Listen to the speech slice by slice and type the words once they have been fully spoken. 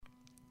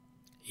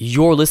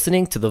You're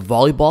listening to the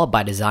Volleyball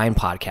by Design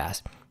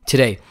podcast.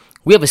 Today,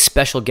 we have a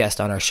special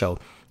guest on our show,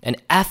 an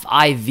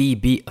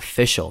FIVB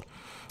official.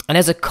 And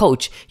as a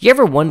coach, you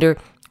ever wonder,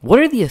 what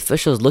are the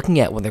officials looking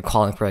at when they're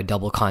calling for a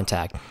double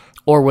contact,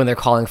 or when they're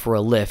calling for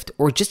a lift,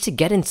 or just to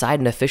get inside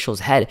an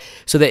official's head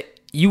so that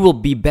you will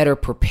be better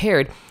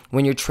prepared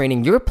when you're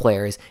training your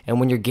players and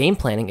when you're game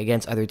planning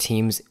against other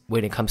teams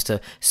when it comes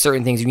to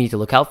certain things you need to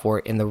look out for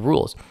in the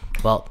rules?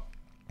 Well,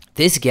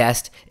 this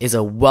guest is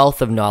a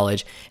wealth of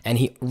knowledge, and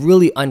he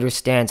really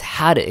understands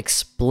how to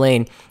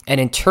explain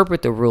and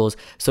interpret the rules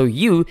so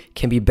you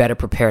can be better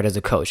prepared as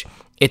a coach.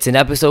 It's an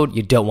episode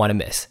you don't want to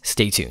miss.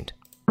 Stay tuned.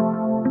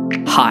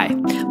 Hi,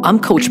 I'm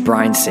Coach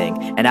Brian Singh,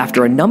 and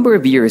after a number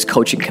of years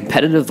coaching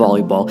competitive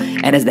volleyball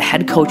and as the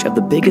head coach of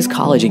the biggest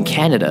college in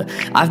Canada,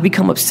 I've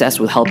become obsessed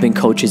with helping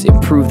coaches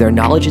improve their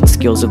knowledge and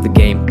skills of the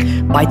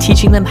game by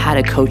teaching them how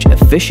to coach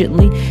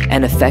efficiently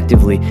and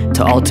effectively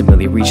to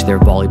ultimately reach their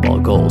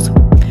volleyball goals.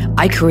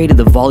 I created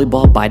the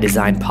Volleyball by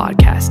Design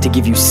podcast to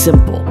give you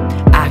simple,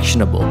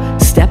 actionable,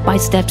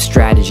 step-by-step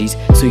strategies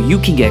so you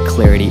can get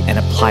clarity and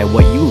apply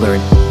what you learn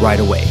right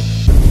away.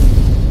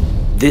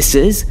 This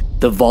is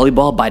the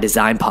Volleyball by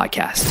Design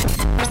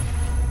podcast.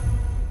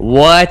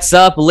 What's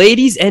up,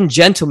 ladies and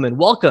gentlemen?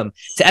 Welcome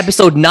to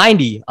episode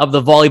 90 of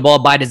the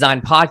Volleyball by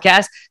Design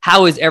podcast.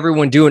 How is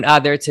everyone doing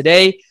out there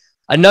today?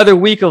 Another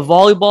week of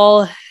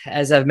volleyball.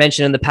 As I've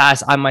mentioned in the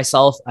past,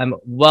 I'm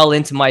well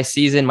into my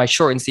season, my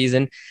shortened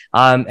season.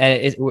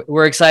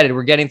 We're excited.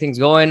 We're getting things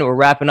going. We're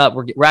wrapping up.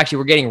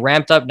 We're getting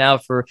ramped up now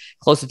for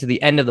closer to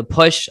the end of the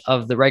push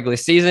of the regular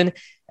season.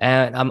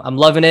 And I'm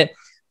loving it.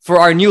 For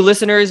our new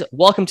listeners,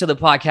 welcome to the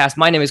podcast.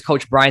 My name is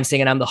Coach Brian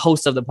Singh, and I'm the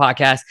host of the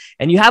podcast.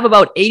 And you have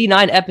about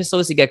 89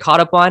 episodes to get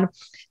caught up on.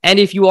 And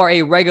if you are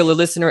a regular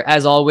listener,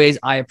 as always,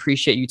 I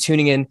appreciate you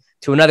tuning in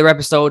to another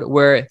episode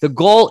where the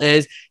goal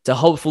is to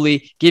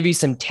hopefully give you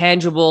some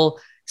tangible,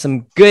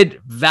 some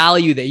good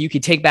value that you can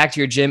take back to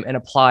your gym and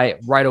apply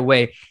right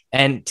away.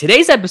 And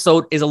today's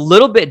episode is a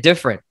little bit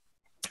different.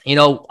 You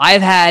know,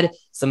 I've had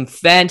some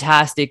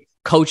fantastic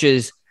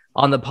coaches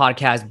on the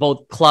podcast,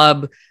 both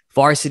club,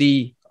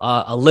 varsity,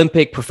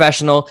 Olympic,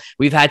 professional.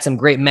 We've had some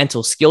great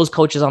mental skills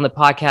coaches on the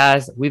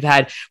podcast. We've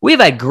had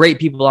great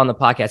people on the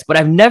podcast, but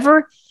I've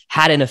never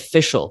had an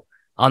official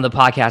on the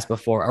podcast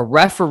before, a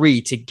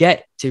referee,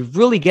 to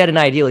really get an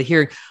idea of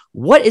hearing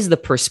what is the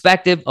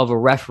perspective of a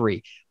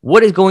referee,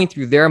 what is going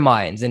through their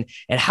minds, and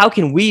how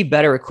can we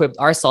better equip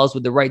ourselves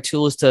with the right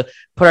tools to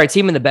put our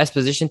team in the best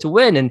position to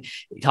win. And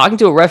talking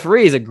to a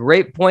referee is a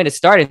great point to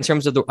start in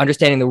terms of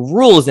understanding the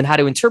rules and how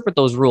to interpret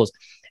those rules.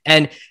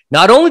 And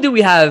not only do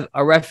we have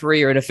a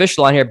referee or an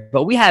official on here,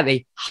 but we have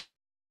a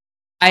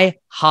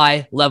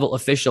high level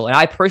official. And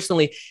I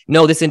personally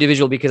know this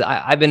individual because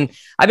I've been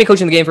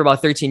coaching the game for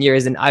about 13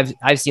 years. And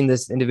I've seen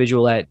this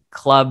individual at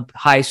club,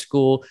 high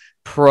school,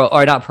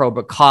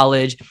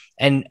 college.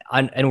 And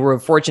we're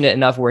fortunate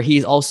enough where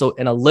he's also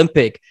an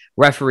Olympic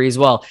referee as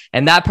well.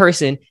 And that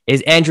person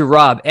is Andrew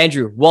Robb.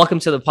 Andrew, welcome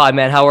to the pod,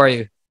 man. How are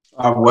you?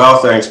 Well,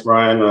 thanks,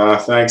 Brian.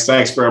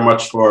 Thanks very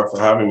much for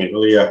having me.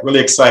 Really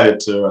excited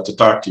to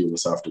talk to you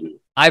this afternoon.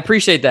 I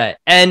appreciate that.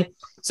 And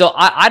so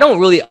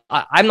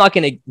I'm not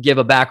going to give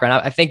a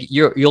background. I think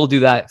you'll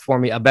do that for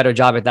me, a better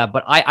job at that.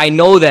 But I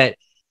know that,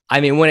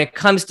 when it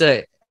comes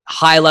to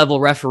high level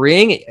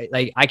refereeing,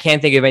 like I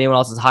can't think of anyone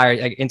else as higher,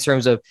 like in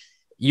terms of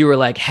you were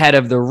like head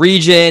of the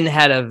region,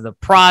 head of the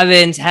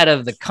province, head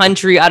of the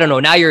country. I don't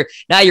know. Now you're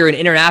an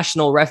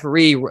international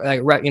referee,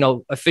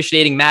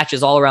 officiating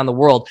matches all around the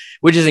world,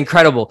 which is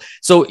incredible.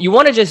 So you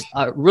want to just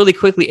really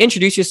quickly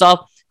introduce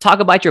yourself, talk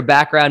about your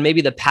background,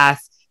 maybe the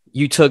path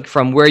you took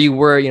from where you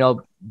were,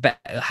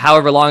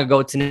 however long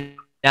ago to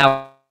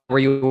now where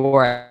you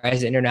were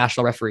as an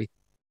international referee.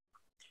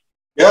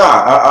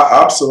 Yeah,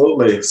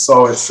 absolutely.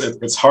 So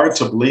it's hard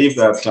to believe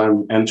that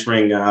I'm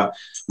entering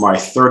my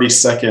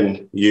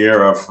 32nd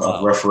year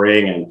of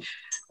refereeing, and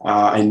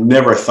I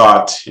never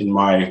thought in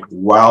my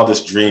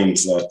wildest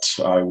dreams that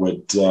I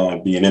would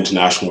be an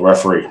international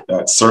referee.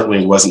 That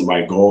certainly wasn't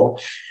my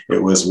goal.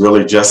 It was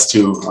really just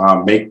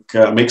to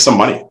make some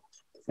money.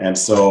 And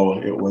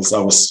so I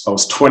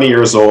was 20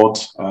 years old,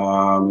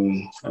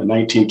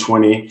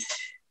 1920,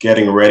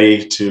 getting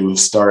ready to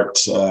start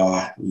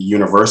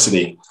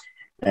university.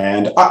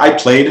 And I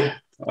played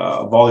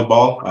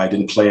volleyball. I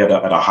didn't play at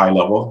a high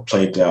level,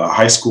 played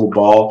high school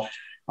ball.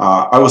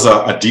 I was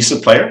a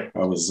decent player.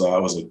 I was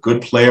a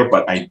good player,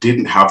 but I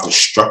didn't have the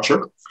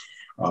structure.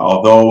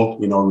 Although,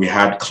 we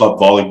had club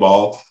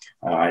volleyball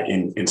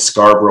in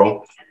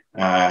Scarborough,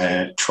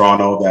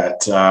 Toronto,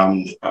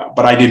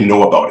 but I didn't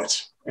know about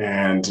it.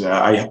 And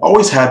I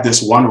always had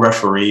this one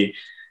referee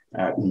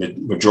at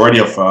majority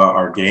of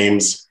our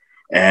games,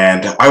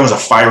 and I was a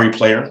fiery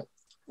player.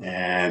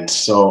 And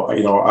so,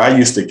 I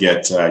used to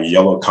get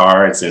yellow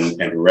cards and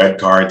red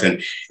cards,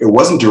 and it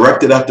wasn't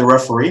directed at the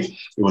referee.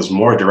 It was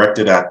more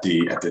directed at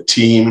the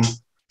team,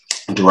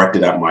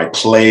 directed at my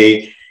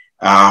play.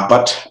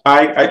 But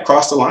I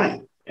crossed the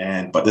line.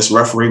 But this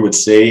referee would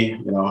say,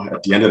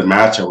 at the end of the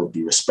match, I would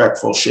be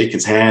respectful, shake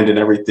his hand and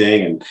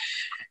everything.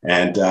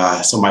 And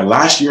so my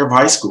last year of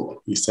high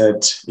school, he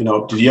said,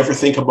 did you ever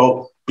think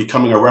about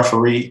becoming a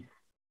referee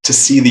to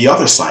see the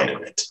other side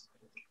of it?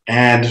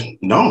 And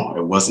no,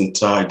 it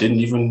wasn't. I didn't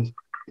even,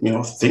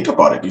 think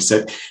about it. He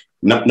said,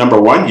 number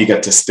one, you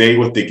get to stay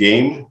with the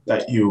game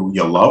that you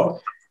love,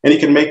 and you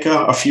can make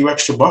a few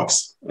extra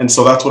bucks. And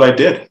so that's what I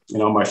did.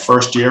 My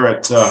first year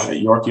at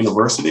York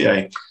University,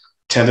 I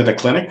attended a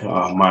clinic,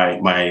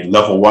 my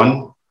level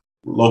 1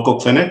 local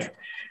clinic.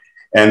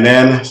 And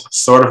then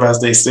sort of, as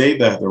they say,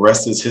 the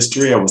rest is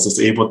history. I was just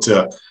able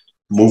to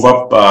move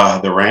up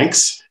the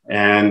ranks.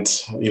 And,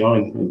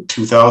 in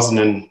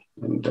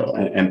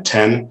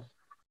 2010,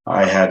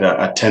 I had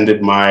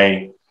attended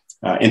my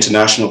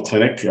international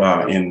clinic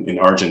in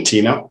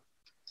Argentina.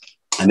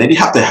 And then you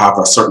have to have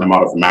a certain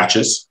amount of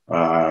matches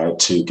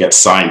to get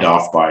signed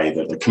off by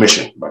the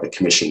commission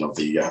of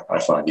the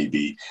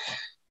FIVB.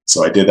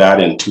 So I did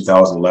that in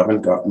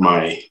 2011, got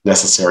my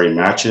necessary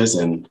matches,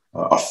 and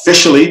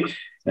officially,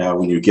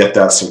 when you get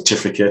that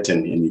certificate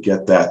and you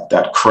get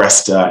that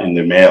crest in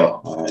the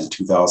mail in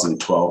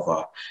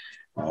 2012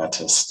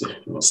 to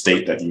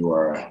state that you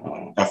are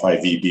a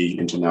FIVB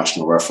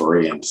international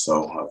referee. And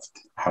so I've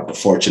had the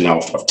fortune now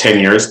of 10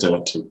 years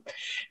to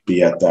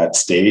be at that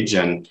stage.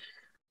 And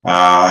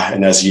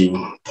as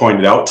you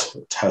pointed out,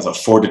 it has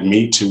afforded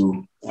me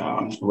to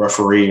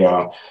referee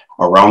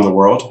around the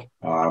world.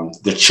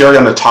 The cherry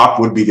on the top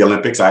would be the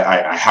Olympics.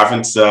 I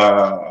haven't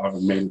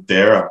made it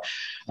there,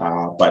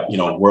 but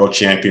World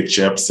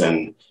Championships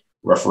and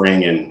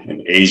refereeing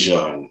in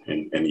Asia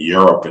and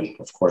Europe and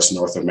of course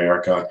North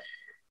America,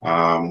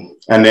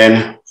 and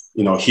then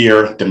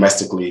here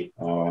domestically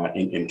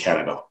in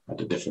Canada at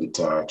the different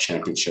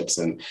championships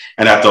and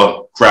at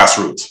the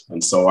grassroots.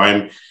 And so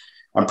I'm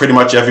pretty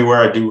much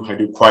everywhere. I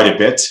do quite a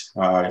bit.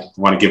 I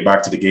want to give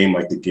back to the game,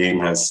 like the game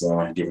has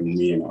given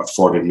me and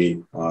afforded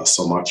me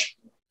so much.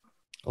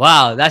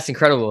 Wow, that's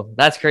incredible.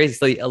 That's crazy.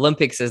 So the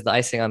Olympics is the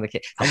icing on the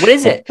cake. What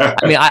is it?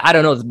 I mean, I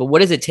don't know, but what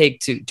does it take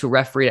to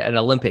referee at an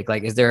Olympic?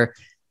 Like,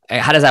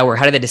 how does that work?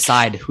 How do they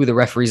decide who the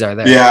referees are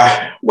there?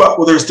 Yeah,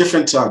 well, there's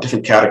different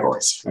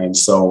categories. And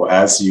so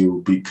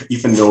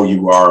even though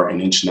you are an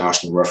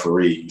international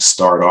referee, you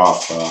start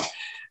off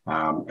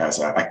as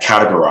a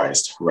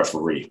categorized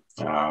referee.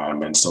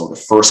 And so the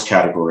first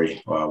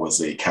category was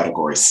a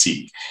category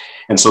C.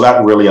 And so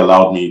that really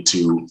allowed me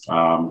to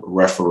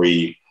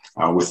referee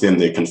within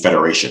the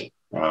Confederation.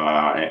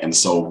 And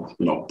so,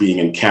 being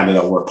in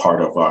Canada, we're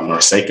part of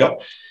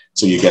NORCECA.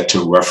 So you get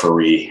to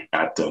referee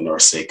at the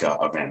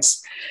NORCECA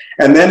events.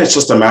 And then it's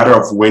just a matter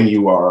of when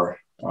you are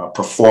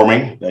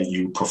performing, that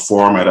you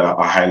perform at a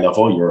high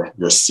level,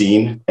 you're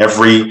seen.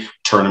 Every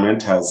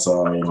tournament has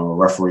a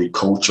referee,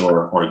 coach,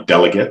 or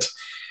delegate.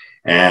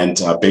 And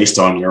based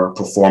on your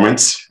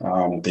performance,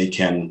 they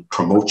can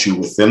promote you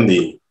within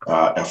the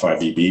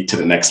FIVB to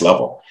the next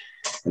level.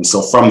 And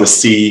so from the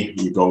C,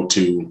 you go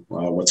to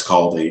what's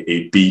called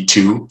a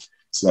B2.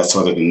 So that's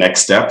sort of the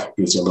next step,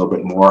 gives you a little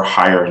bit more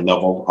higher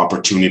level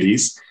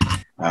opportunities.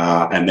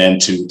 And then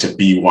to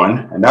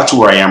B1. And that's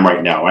where I am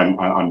right now.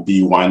 I'm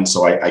B1,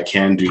 so I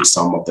can do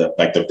some of the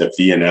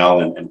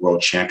VNL and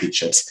World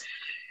Championships.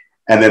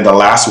 And then the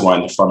last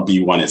one from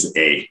B1 is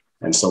A.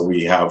 And so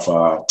we have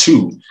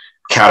two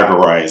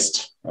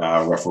categorized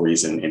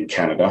referees in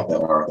Canada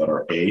that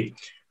are A.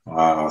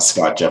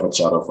 Scott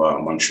Jevich out of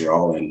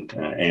Montreal and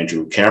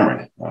Andrew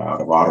Cameron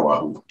out of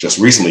Ottawa, who just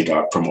recently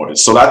got promoted.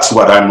 So that's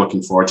what I'm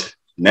looking forward to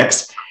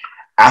next.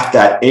 At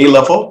that A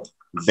level,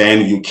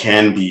 then you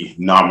can be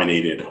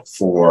nominated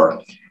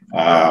for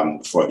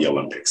the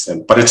Olympics.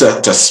 But it's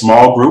a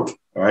small group,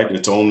 right?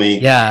 It's only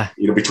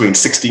between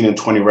 16 and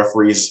 20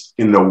 referees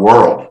in the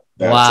world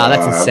that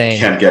that's insane.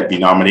 Can be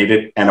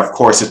nominated. And of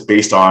course, it's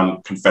based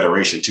on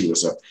confederation too.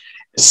 There's a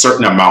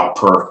certain amount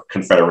per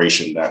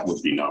confederation that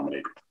would be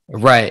nominated.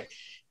 Right.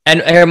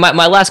 And here,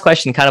 my last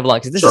question, kind of long,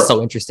 because this is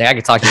so interesting. I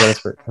could talk to you about this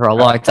for a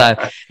long time.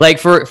 Like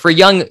for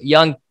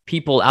young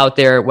people out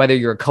there, whether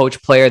you're a coach,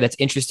 player that's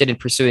interested in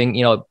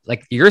pursuing,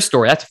 like your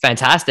story, that's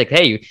fantastic.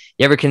 Hey, you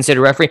ever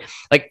consider refereeing?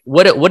 Like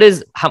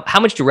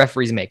how much do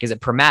referees make? Is it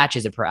per match?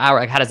 Is it per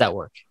hour? Like, how does that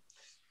work?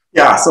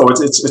 Yeah, so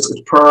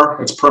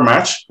it's per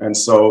match, and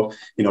so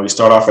you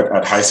start off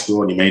at high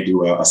school, and you may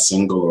do a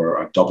single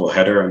or a double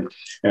header,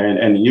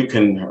 and you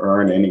can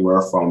earn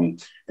anywhere from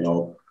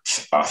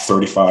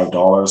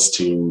 $35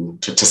 to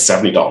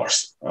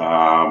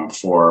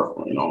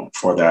 $70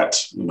 for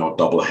that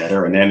double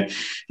header, and then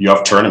you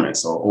have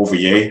tournaments. So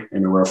OVA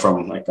anywhere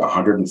from like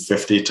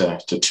 150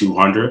 to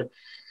 200,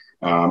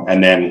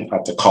 and then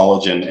at the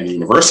college and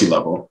university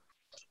level,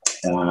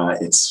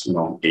 it's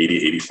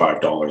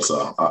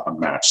 $80-$85 a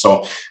match.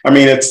 So I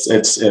mean it's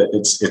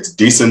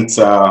decent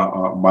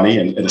money,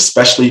 and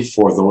especially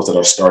for those that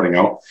are starting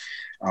out,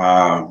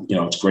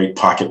 it's great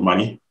pocket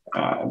money.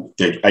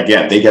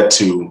 They get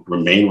to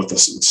remain with the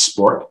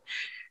sport.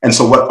 And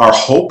so what our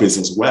hope is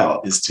as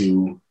well is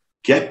to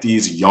get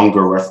these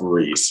younger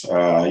referees,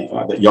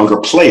 the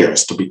younger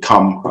players to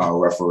become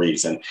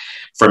referees. And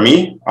for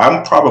me,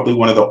 I'm probably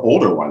one of the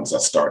older ones that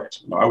started.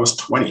 I was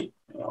 20.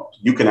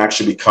 You can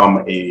actually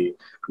become a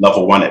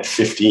level 1 at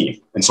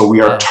 15. And so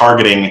we are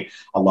targeting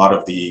a lot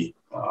of the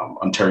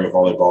Ontario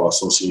Volleyball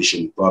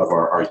Association, a lot of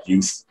our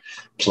youth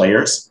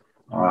players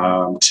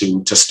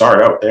to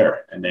start out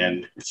there. And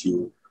then if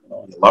you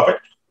love it,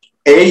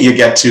 you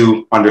get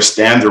to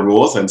understand the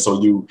rules. And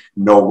so you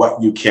know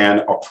what you can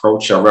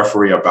approach a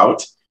referee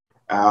about.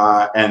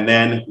 And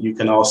then you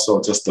can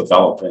also just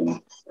develop.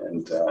 And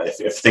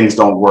if things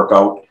don't work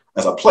out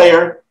as a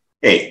player,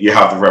 hey, you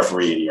have the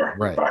referee in your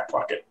back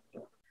pocket.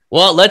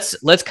 Well,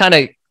 let's kind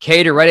of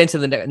cater right into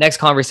the next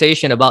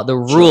conversation about the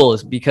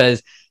rules,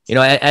 because,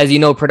 as you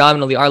know,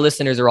 predominantly our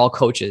listeners are all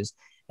coaches,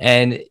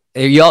 and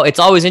it's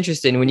always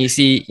interesting when you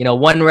see,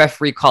 one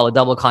referee call a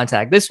double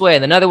contact this way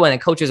and another one,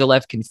 and coaches are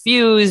left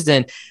confused.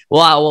 And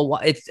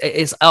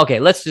it's okay.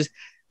 Let's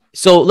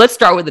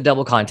start with the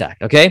double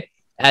contact. Okay.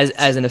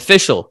 As an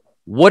official,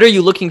 what are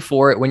you looking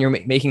for when you're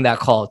making that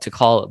call to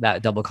call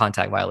that double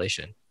contact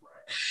violation?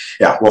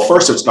 Yeah, well,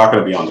 first, it's not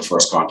going to be on the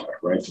first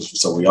contact, right?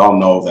 So we all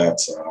know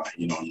that,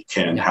 you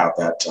can have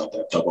that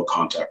double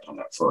contact on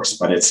that first,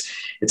 but it's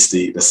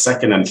the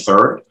second and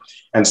third.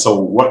 And so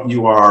what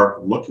you are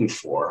looking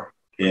for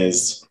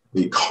is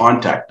the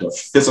contact, the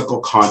physical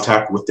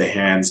contact with the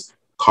hands,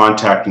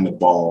 contacting the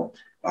ball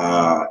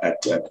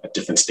at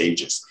different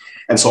stages.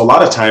 And so a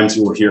lot of times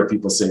you will hear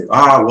people say,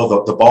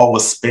 well, the ball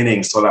was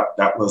spinning, so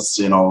that was,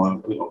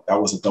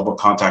 that was a double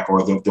contact,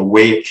 or the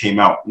way it came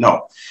out.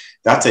 No,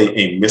 that's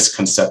a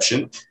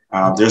misconception.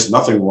 There's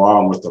nothing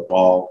wrong with the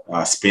ball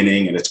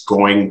spinning and it's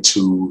going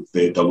to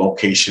the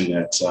location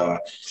that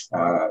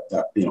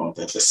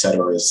the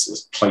setter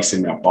is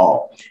placing that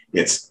ball.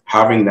 It's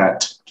having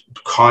that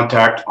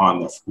contact on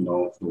the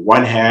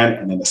one hand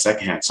and then the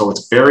second hand. So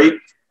it's very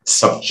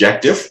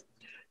subjective,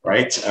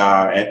 right?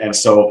 And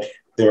so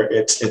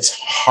it's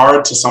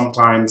hard to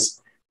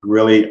sometimes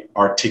really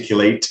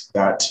articulate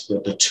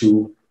the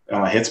two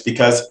hits,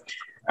 because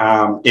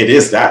it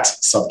is that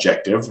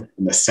subjective,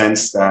 in the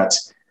sense that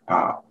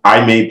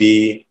I may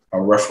be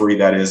a referee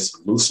that is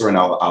looser and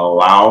I'll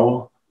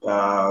allow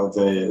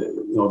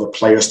the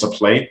players to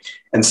play,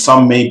 and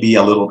some may be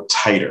a little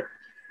tighter.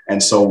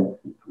 And so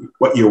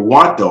what you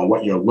want, though,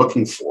 what you're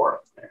looking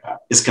for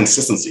is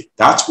consistency.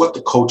 That's what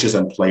the coaches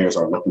and players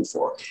are looking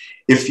for.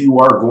 If you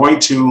are going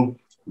to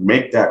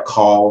make that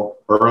call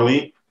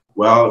early,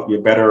 well, you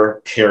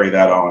better carry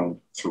that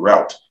on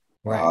throughout.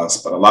 Right.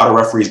 But a lot of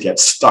referees get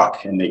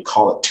stuck and they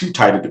call it too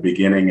tight at the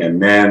beginning,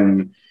 and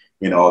then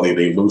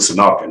they loosen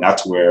up, and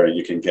that's where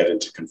you can get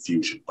into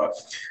confusion. But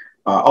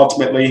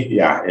ultimately,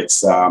 yeah, it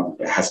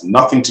has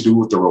nothing to do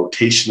with the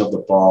rotation of the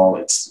ball.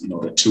 It's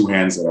the two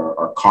hands that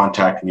are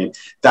contacting it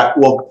that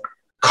will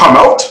come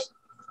out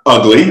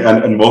ugly,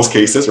 and in most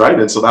cases, right?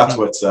 And so that's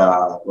what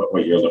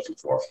you're looking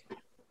for.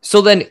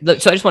 So I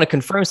just want to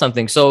confirm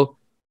something. So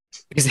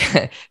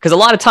because a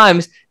lot of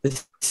times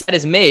the set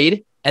is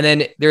made, and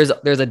then there's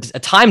a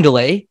time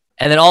delay,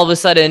 and then all of a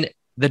sudden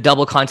the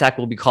double contact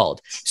will be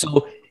called.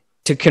 So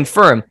to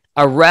confirm,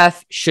 a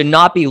ref should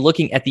not be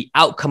looking at the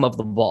outcome of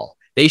the ball.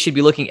 They should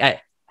be looking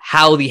at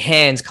how the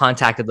hands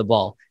contacted the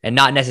ball, and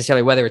not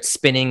necessarily whether it's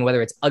spinning,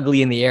 whether it's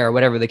ugly in the air,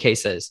 whatever the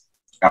case is.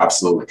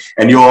 Absolutely.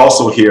 And you'll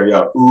also hear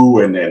ooh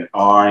and then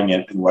ahing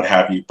and what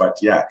have you. But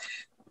yeah,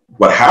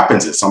 what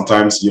happens is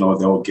sometimes,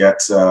 they'll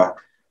get,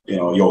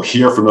 you'll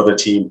hear from another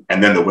team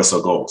and then the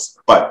whistle goes.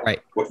 But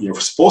what you're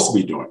supposed to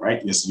be doing,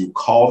 right, is you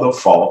call the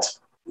fault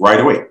right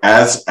away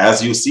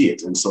as you see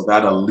it. And so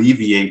that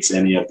alleviates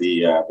any of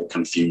the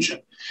confusion.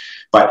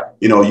 But,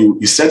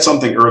 you said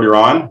something earlier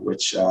on,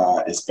 which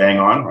is bang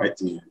on, right?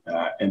 The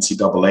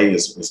NCAA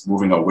is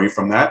moving away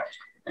from that.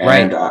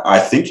 And I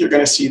think you're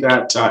going to see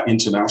that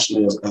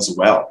internationally as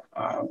well.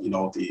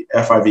 The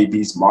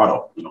FIVB's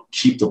motto,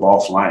 keep the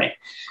ball flying.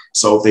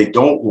 So they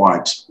don't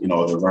want,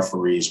 the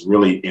referees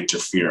really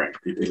interfering.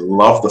 They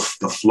love the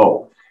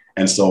flow.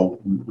 And so,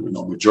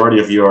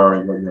 majority of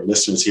your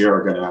listeners here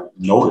are going to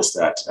notice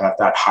that at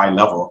that high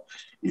level,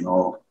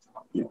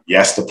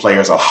 yes, the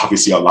players are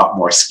obviously a lot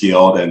more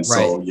skilled. And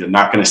so you're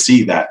not going to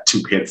see that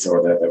two hits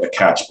or the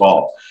catch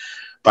ball.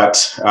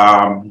 But,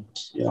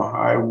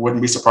 I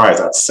wouldn't be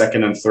surprised that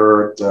second and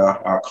third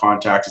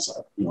contact is,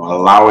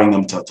 allowing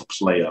them to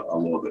play a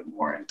little bit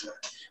more. And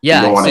you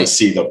don't want to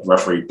see the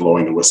referee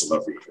blowing the whistle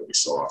every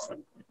so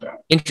often.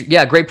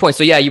 Yeah, great point.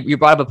 So yeah, you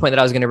brought up a point that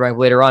I was going to bring up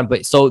later on.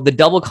 But so the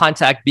double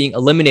contact being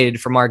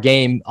eliminated from our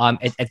game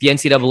at the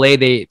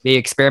NCAA, they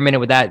experimented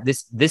with that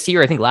this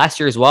year, I think last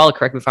year as well.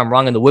 Correct me if I'm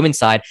wrong, on the women's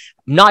side.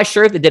 I'm not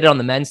sure if they did it on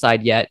the men's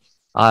side yet.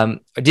 Do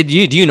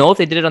you know if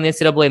they did it on the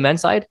NCAA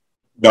men's side?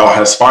 No,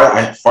 as far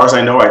as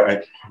I know,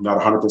 I'm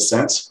not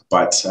 100%.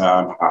 But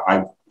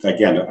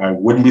I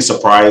wouldn't be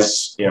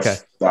surprised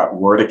if that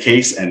were the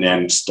case, and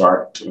then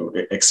start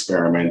to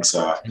experiment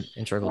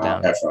and trickle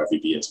down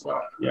FIVB as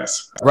well.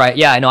 Yes. Right.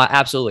 Yeah, I know.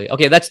 Absolutely.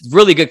 Okay. That's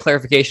really good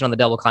clarification on the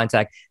double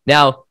contact.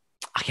 Now,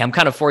 I'm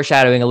kind of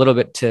foreshadowing a little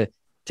bit to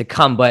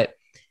come, but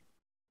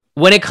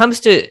when it comes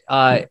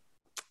to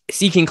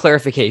seeking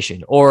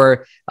clarification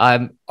or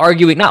not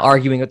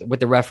arguing with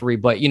the referee,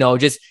 but,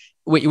 just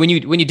when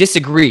you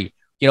disagree,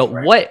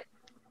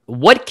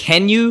 what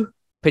can you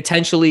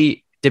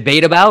potentially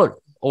debate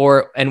about,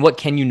 and what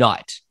can you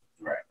not?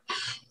 Right.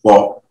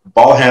 Well,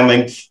 ball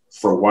handling,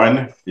 for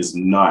one, is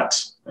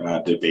not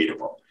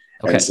debatable.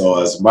 Okay. And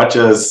so as much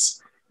as,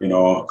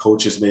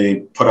 coaches may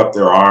put up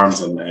their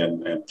arms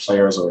and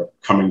players are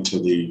coming to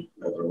the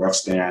ref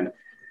stand,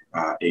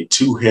 a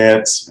two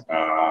hits,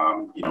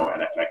 and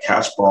a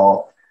catch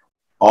ball,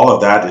 all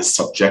of that is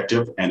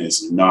subjective and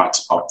is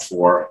not up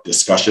for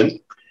discussion.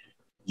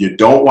 You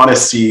don't want to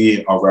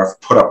see a ref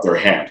put up their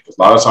hand, because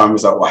a lot of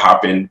times that will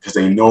happen because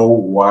they know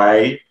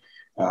why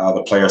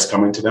the player is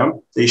coming to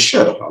them. They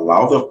should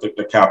allow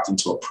the captain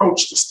to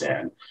approach the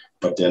stand,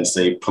 but then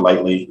say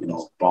politely,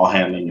 ball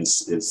handling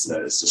is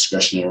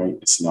discretionary.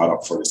 It's not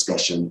up for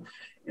discussion.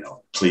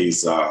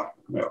 Please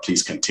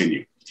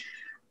continue.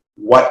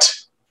 What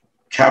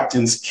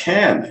captains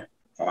can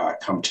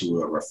come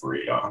to a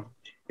referee on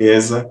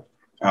is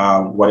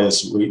what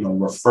is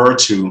referred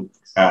to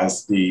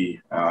as the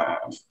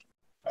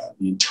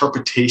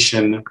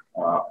interpretation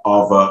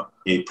of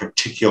a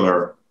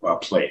particular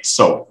play.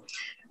 So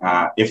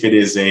if it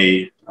is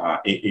a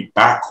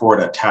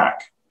backcourt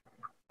attack,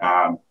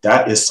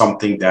 that is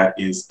something that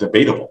is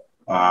debatable.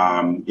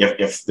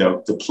 If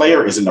the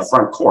player is in the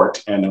front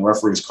court and the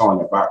referee is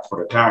calling a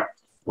backcourt attack,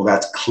 well,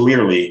 that's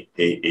clearly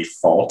a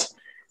fault.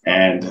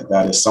 And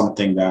that is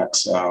something that,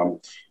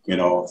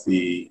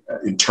 the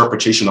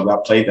interpretation of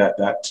that play,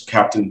 that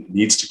captain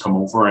needs to come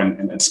over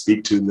and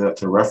speak to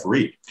the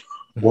referee.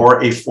 Mm-hmm.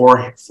 Or a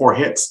four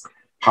hits.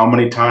 How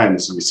many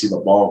times do we see the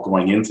ball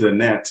going into the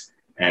net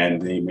and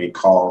they may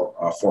call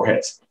 4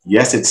 hits?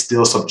 Yes, it's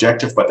still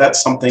subjective, but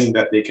that's something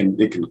that they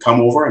can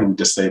come over and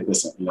just say,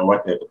 listen, you know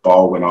what, the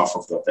ball went off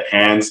of the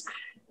hands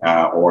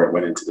or it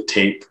went into the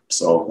tape.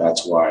 So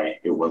that's why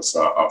it was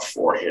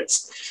 4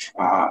 hits.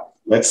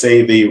 Let's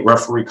say the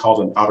referee called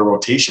an out of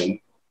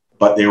rotation,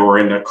 but they were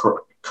in the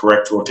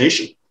correct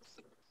rotation.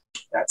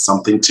 That's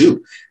something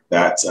too.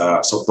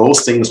 So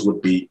those things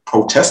would be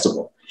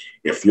protestable.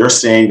 If you're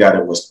saying that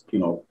it was,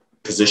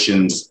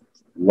 positions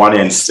 1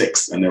 and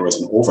 6 and there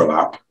was an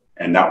overlap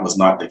and that was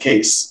not the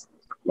case,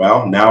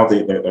 well, now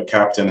the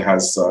captain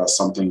has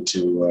something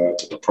to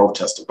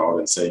protest about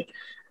and say,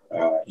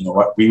 you know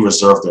what, we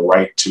reserve the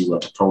right to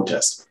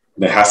protest.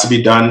 And it has to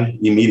be done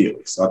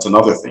immediately. So that's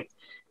another thing.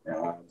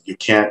 You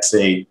can't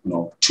say,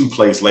 2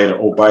 plays later,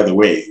 oh, by the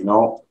way,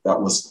 that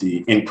was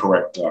the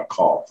incorrect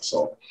call.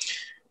 So,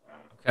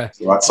 okay.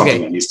 So that's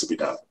something that needs to be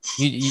done.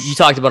 You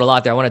talked about a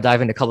lot there. I want to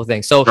dive into a couple of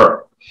things. So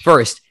sure.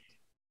 First,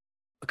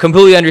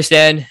 completely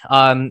understand,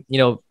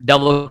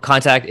 double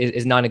contact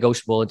is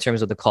non-negotiable in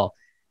terms of the call.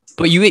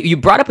 But you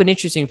brought up an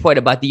interesting point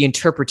about the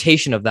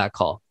interpretation of that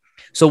call.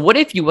 So what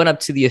if you went up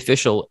to the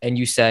official and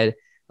you said,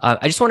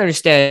 I just want to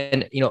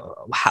understand,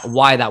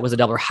 why that was a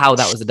double or how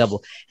that was a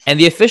double. And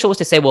the official was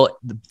to say, well,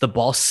 the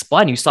ball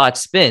spun, you saw it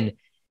spin,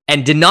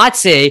 and did not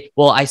say,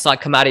 well, I saw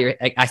it come out of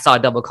I saw a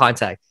double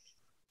contact.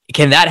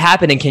 Can that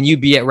happen? And can you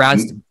be at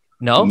rounds?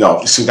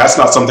 No. So that's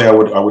not something I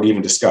would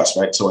even discuss,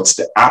 right? So it's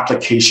the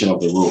application of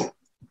the rule.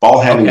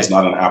 Ball handling is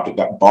not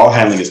an ball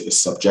handling is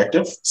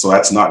subjective. So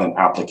that's not an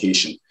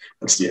application.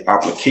 It's the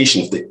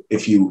application.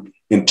 If you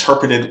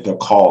interpreted the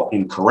call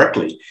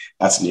incorrectly,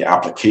 that's in the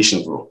application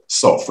of the rule.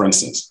 So for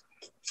instance,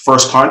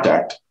 first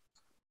contact,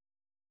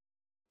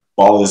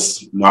 ball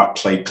is not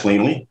played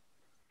cleanly,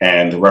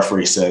 and the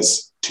referee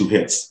says 2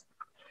 hits.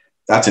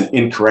 That's an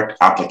incorrect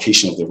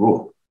application of the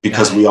rule,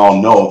 because we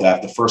all know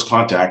that the first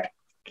contact,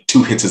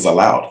 2 hits is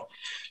allowed.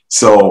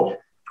 So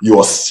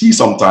you'll see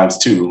sometimes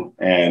too,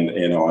 and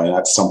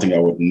that's something I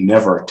would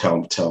never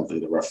tell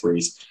the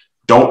referees.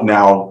 Don't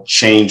now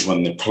change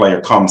when the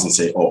player comes and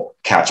say, oh,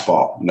 catch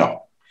ball. No.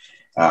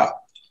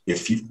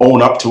 If you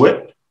own up to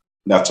it,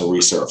 that's a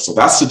reserve. So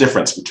that's the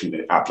difference between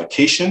the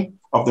application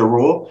of the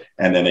rule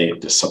and then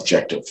the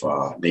subjective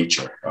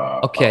nature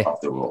of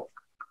the rule.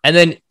 And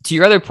then to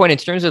your other point, in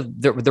terms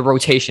of the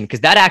rotation,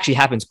 because that actually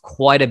happens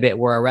quite a bit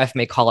where a ref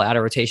may call it out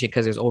of rotation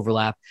because there's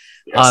overlap.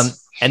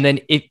 Yes. And then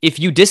if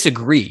you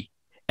disagree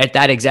at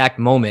that exact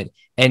moment,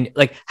 and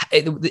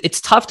it's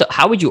tough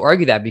how would you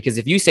argue that? Because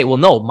if you say, well,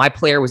 no, my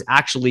player was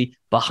actually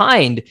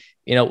behind,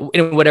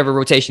 in whatever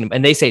rotation,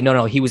 and they say,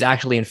 no, he was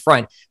actually in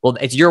front. Well,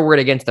 it's your word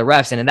against the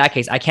refs. And in that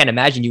case, I can't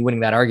imagine you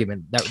winning that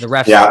argument. The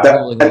refs.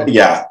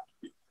 Yeah,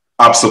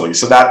 absolutely.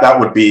 So that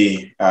would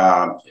be,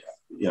 the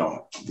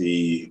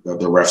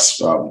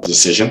ref's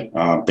decision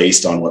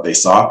based on what they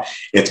saw.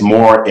 It's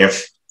more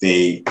if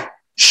they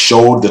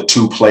showed the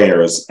 2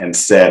 players and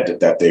said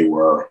that they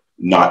were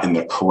not in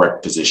the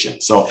correct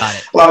position. So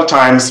a lot of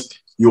times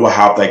you will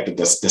have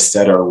the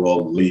setter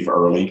will leave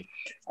early.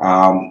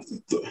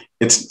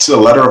 It's to the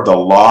letter of the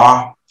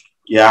law.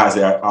 Yeah, as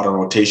they're out of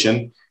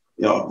rotation,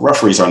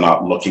 referees are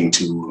not looking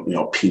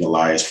to,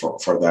 penalize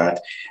for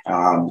that.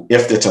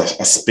 If it's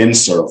a spin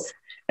serve,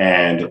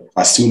 and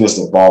as soon as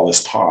the ball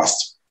is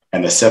tossed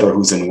and the setter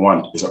who's in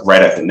one is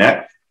right at the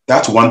net,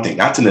 That's one thing.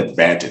 That's an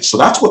advantage. So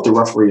that's what the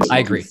referee is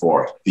looking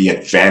for, the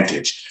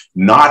advantage,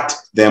 not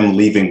them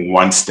leaving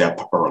one step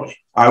early.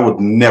 I would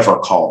never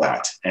call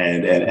that.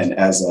 And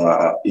as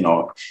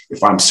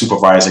if I'm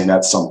supervising,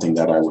 that's something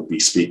that I would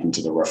be speaking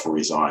to the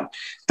referees on.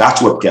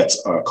 That's what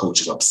gets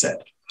coaches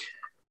upset.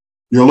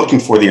 You're looking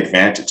for the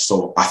advantage.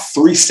 So a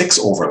 3-6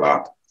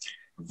 overlap,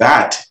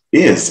 that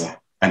is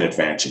an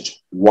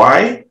advantage.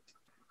 Why?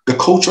 The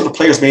coach or the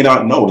players may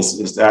not know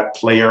is that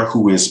player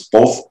who is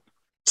both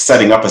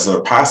setting up as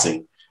they're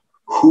passing,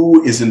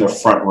 who is in the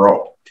front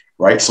row,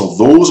 right? So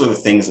those are the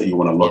things that you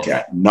want to look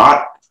at,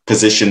 not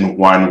position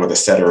one where the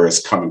setter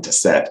is coming to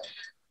set,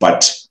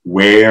 but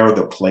where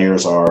the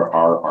players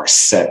are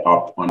set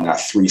up on that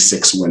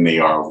 3-6 when they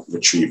are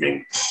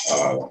retrieving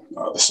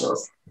the serve.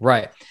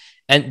 Right.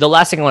 And the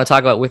last thing I want to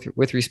talk about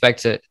with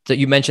respect to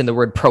you mentioned the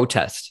word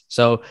protest.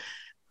 So,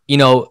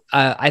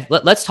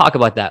 let's talk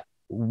about that.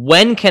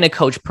 When can a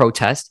coach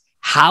protest?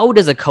 How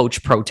does a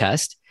coach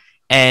protest?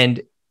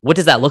 And what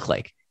does that look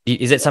like?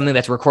 Is it something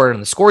that's recorded on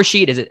the score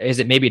sheet? Is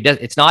it maybe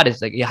it's not? It's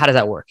like, how does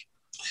that work?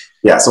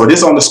 Yeah, so it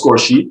is on the score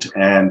sheet,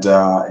 and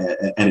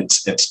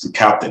it's the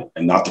captain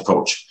and not the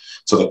coach.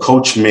 So the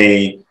coach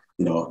may,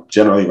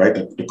 generally, right,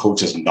 the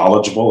coach is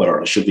knowledgeable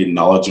or should be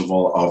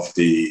knowledgeable of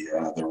the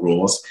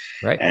rules,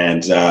 right?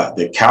 And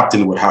the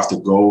captain would have to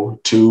go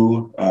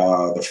to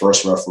the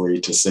first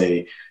referee to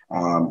say,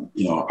 I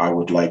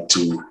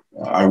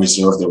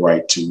reserve the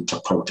right to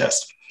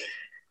protest.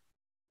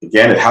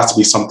 Again, it has to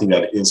be something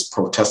that is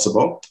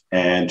protestable.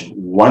 And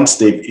once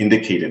they've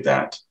indicated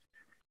that,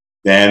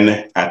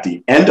 then at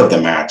the end of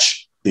the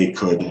match, they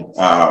could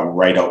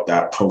write out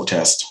that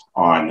protest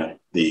on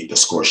the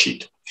score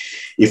sheet.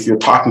 If you're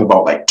talking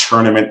about like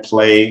tournament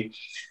play,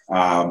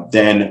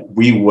 then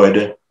we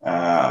would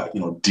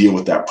deal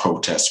with that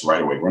protest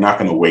right away. We're not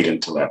going to wait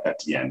until at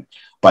the end.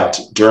 But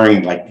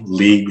during like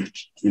league,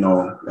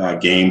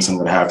 games and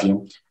what have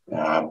you,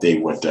 they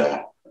would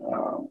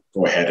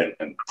go ahead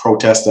and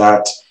protest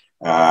that,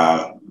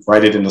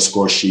 write it in the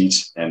score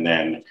sheet, and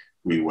then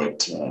we would,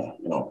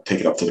 take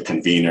it up to the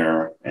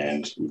convener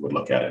and we would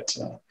look at it.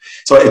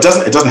 So it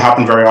doesn't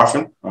happen very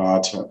often.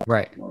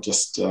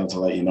 Just to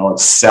let you know,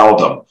 it's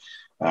seldom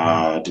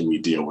do we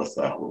deal with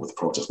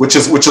protest, which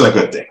is a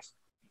good thing.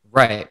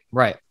 Right.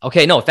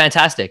 Okay. No,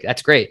 fantastic.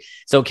 That's great.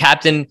 So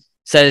captain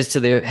says to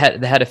the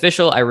head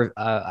official,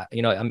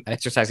 I'm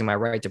exercising my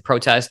right to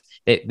protest.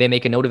 They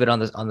make a note of it on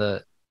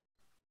the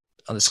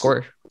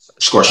score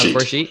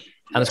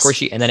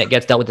sheet, and then it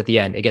gets dealt with at the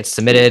end. It gets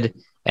submitted,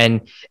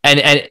 and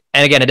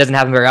again, it doesn't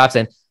happen very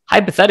often.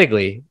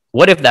 Hypothetically,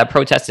 what if that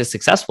protest is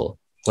successful?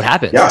 What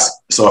happens? Yes.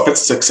 So if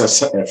it's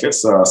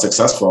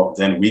successful,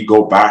 then we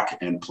go back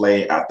and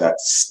play at that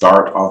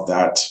start of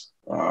that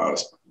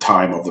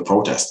time of the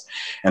protest.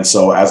 And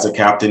so as the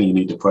captain, you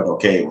need to put,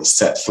 okay, it was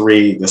set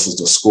 3, this is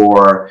the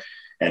score,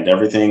 and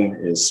everything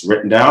is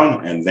written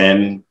down, and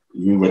then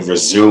you would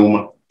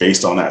resume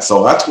based on that.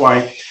 So that's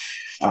why,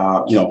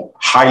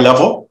 high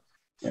level,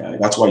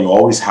 that's why you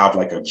always have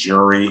like a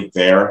jury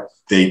there.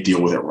 They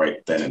deal with it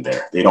right then and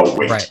there. They don't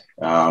wait. Right.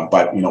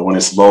 But, when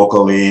it's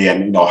locally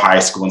and, high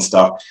school and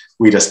stuff,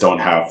 we just don't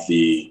have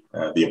the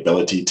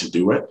ability to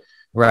do it.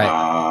 Right.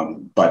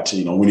 But,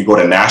 when you go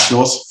to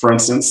nationals, for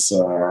instance,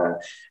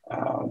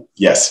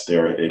 yes,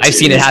 I've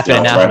seen it happen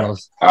at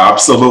nationals. Right?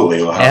 Absolutely.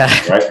 It'll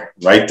happen,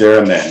 right there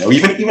and then.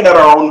 Even at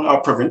our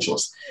own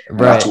provincials. Right.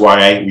 That's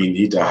why we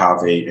need to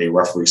have a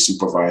referee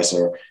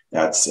supervisor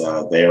that's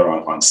there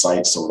on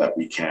site so that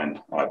we can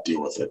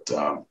deal with it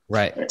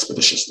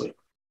expeditiously.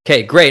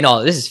 Okay, great.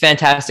 No, this is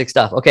fantastic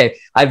stuff. Okay,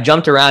 I've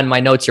jumped around my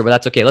notes here, but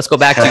that's okay. Let's go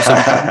back to we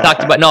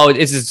talked about. No,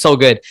 this is so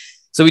good.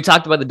 So we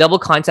talked about the double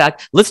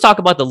contact. Let's talk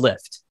about the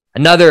lift.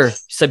 Another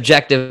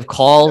subjective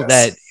call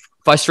that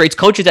frustrates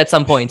coaches at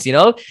some points.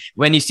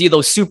 When you see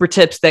those super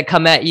tips that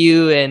come at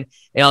you and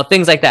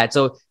things like that.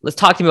 So let's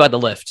talk to me about the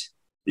lift.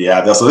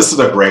 Yeah, so this is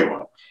a great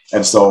one.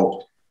 And so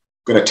I'm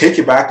going to take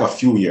you back a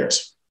few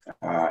years.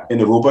 In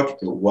the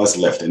rulebook, it was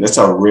lift, and it's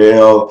a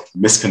real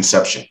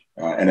misconception.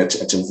 And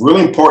it's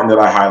really important that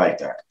I highlight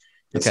that.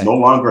 It's no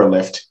longer a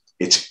lift,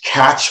 it's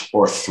catch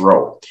or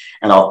throw.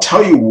 And I'll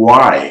tell you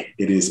why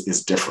it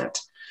is different.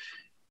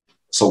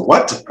 So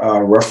what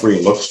a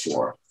referee looks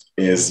for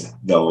is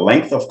the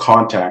length of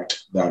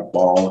contact that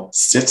ball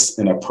sits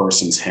in a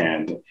person's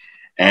hand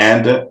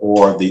and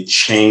or the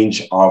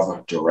change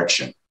of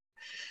direction.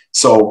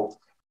 So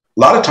a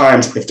lot of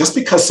times, if just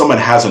because someone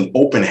has an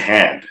open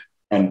hand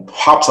and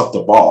pops up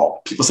the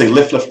ball, people say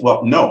lift.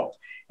 Well, no,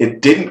 it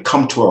didn't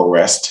come to a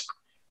rest.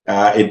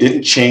 It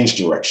didn't change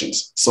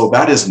directions. So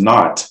that is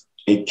not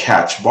a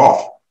catch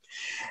ball.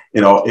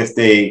 If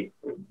they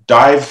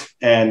dive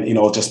and,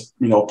 just,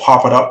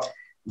 pop it up,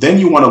 then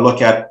you want to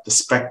look at the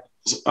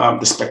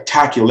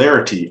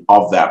spectacularity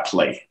of that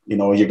play.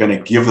 You're going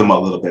to give them a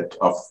little bit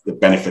of the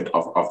benefit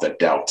of the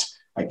doubt.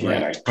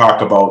 Again, I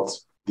talk about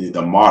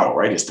the motto,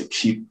 right, is to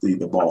keep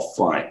the ball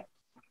flying.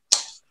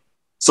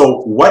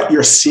 So what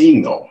you're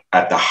seeing, though,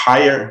 at the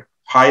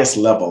highest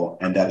level,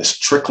 and that is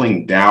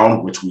trickling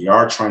down, which we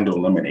are trying to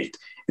eliminate,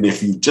 And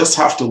if you just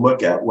have to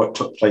look at what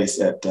took place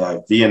at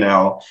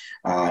VNL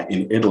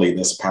in Italy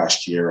this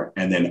past year,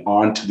 and then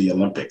on to the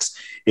Olympics,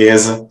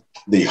 is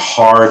the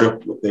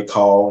hard, what they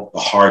call the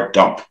hard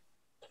dump,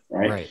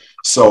 right?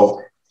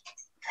 So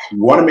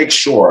you want to make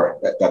sure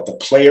that the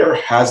player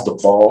has the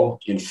ball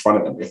in front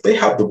of them. If they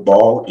have the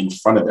ball in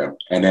front of them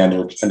and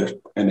then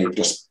they're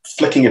just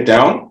flicking it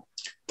down,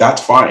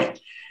 that's fine.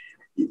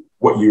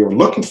 What you're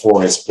looking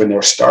for is when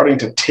they're starting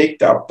to take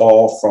that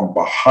ball from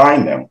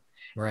behind them,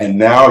 and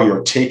now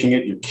you're taking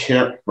it, you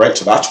can't, right?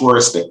 So that's where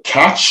it's the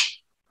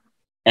catch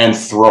and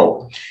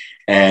throw.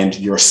 And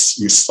you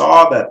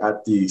saw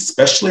that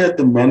especially at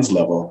the men's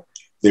level,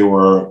 they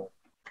were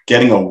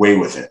getting away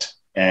with it.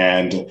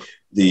 And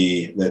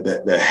the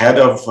head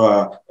of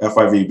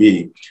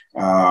FIVB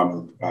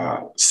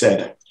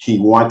said he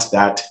wants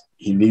that,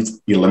 he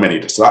needs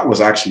eliminated. So that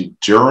was actually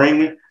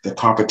during the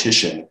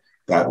competition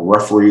that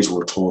referees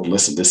were told,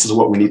 listen, this is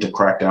what we need to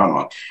crack down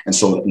on. And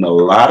so in the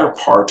latter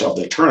part of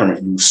the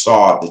tournament, you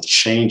saw the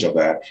change of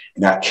that,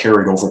 and that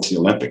carried over to the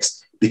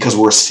Olympics, because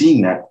we're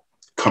seeing that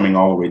coming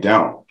all the way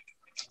down.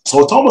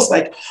 So it's almost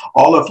like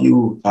all of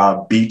you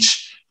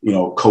beach,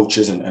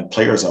 coaches and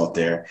players out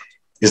there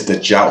is the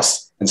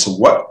joust. And so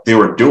what they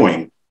were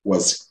doing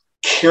was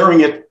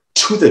carrying it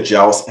to the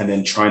joust and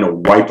then trying to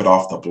wipe it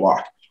off the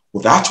block.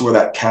 Well, that's where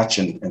that catch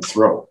and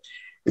throw.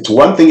 It's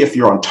one thing if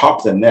you're on top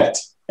of the net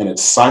and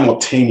it's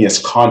simultaneous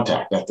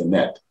contact at the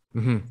net.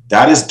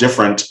 That is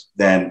different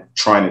than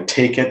trying to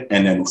take it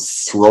and then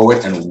throw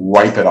it and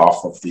wipe it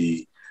off of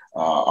the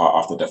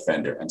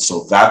defender. And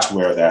so that's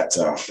where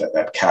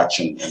that catch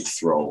and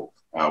throw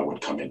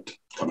would come in.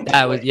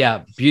 That was,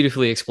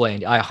 beautifully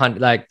explained.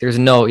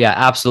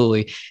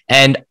 Absolutely.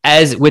 And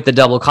as with the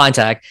double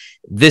contact,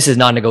 this is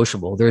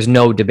non-negotiable. There's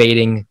no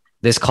debating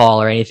this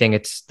call or anything.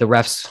 It's the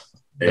refs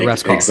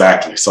call.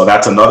 Exactly. So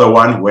that's another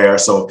one where,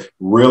 so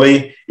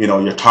really,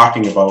 you're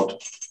talking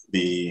about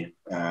the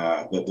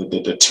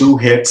 2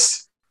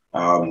 hits,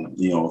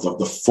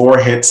 the 4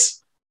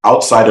 hits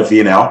outside of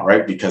VNL,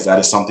 right? Because that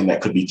is something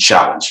that could be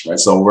challenged, right?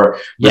 So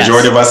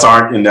majority of us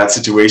aren't in that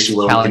situation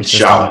where we can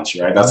challenge,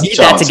 right? That's need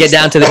that to get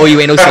down to the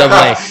OUA and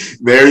OCAA.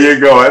 There you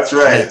go. That's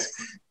right.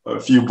 A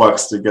few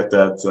bucks to get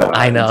that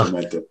I know.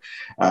 Implemented.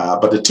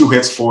 But the 2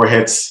 hits, 4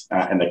 hits,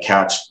 and the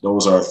catch,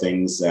 those are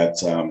things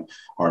that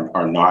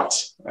are not,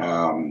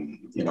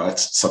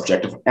 it's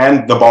subjective.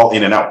 And the ball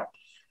in and out.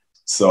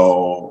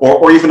 So,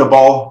 or even a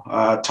ball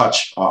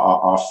touch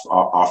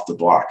off the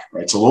block,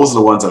 right? So those are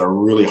the ones that are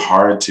really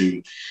hard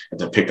to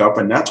pick up,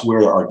 and that's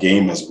where our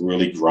game has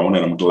really grown.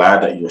 And I'm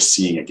glad that you're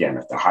seeing again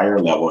at the higher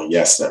level,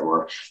 yes, that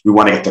we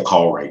want to get the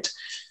call right,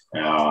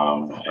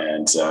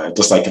 and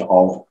just like in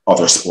all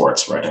other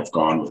sports, right? I've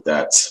gone with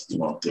that,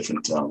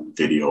 different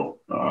video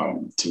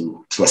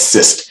to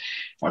assist,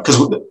 because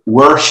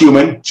we're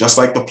human, just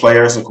like the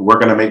players. We're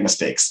going to make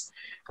mistakes.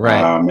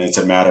 Right. It's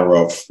a matter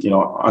of,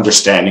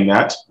 understanding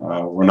that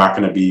we're not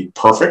going to be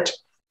perfect,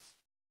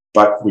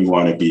 but we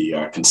want to be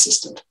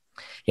consistent.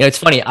 It's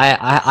funny.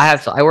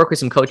 I work with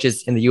some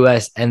coaches in the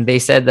US, and they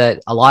said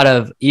that a lot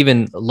of,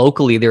 even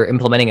locally, they're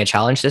implementing a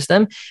challenge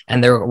system,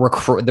 and the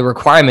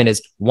requirement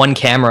is 1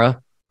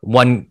 camera,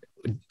 1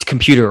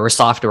 computer or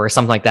software or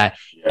something like that.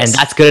 Yes. And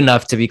that's good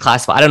enough to be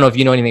classified. I don't know if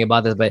you know anything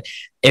about this, but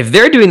if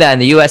they're doing that in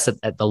the US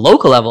at the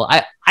local level,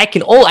 I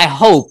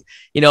hope,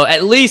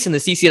 at least in the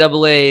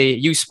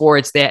CCAA U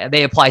Sports,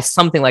 they apply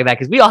something like that,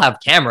 because we all have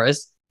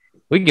cameras.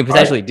 We can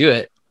potentially do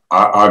it.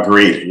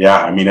 Agreed.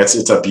 Yeah. I mean,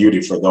 it's a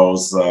beauty for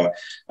those,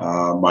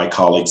 my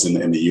colleagues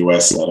in the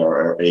US that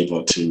are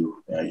able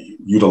to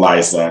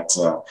utilize that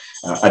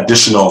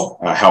additional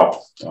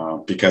help,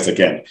 because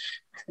again,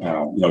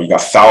 you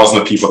got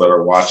thousands of people that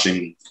are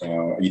watching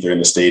either in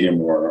the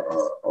stadium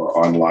or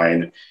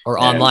online. Or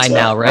online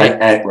now,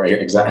 right? Right,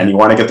 exactly. And you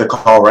want to get the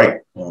call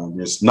right.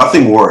 There's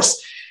nothing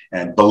worse.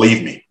 And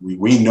believe me,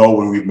 we know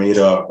when we've made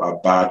a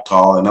bad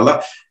call, and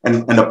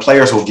the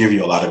players will give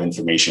you a lot of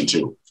information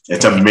too.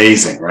 It's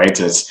amazing, right?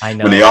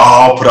 When they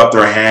all put up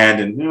their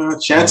hand,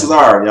 and chances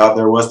are,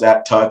 there was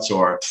that touch,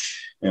 or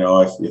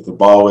if the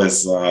ball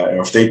was,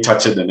 or if they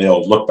touch it, then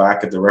they'll look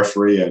back at the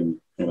referee and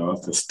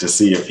to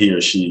see if he or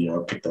she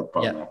picked up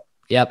on that.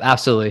 Yep,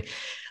 absolutely.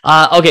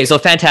 Okay, so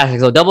fantastic.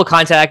 So double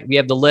contact, we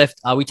have the lift.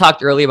 We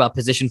talked earlier about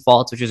position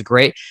faults, which is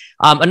great.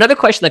 Another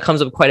question that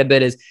comes up quite a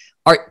bit is,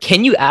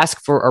 can you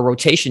ask for a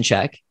rotation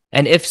check?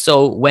 And if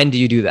so, when do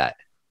you do that?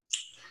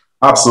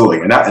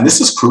 Absolutely. And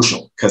this is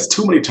crucial, because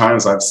too many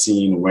times I've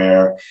seen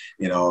where,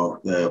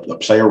 the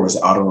player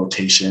was out of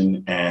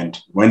rotation. And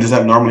when does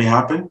that normally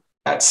happen?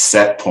 At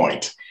set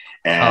point.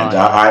 And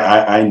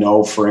I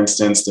know, for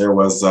instance, there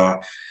was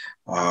a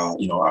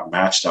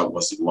match that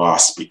was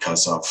lost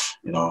because of,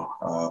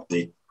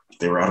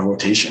 they were out of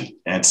rotation.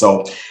 And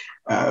so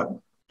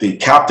the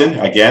captain,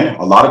 again,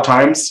 a lot of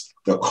times,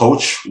 the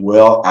coach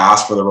will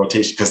ask for the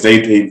rotation because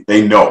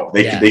they know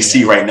they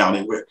see right now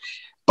they will.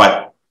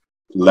 But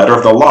letter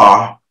of the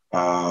law,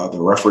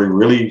 the referee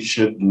really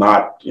should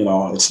not.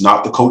 It's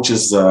not the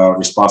coach's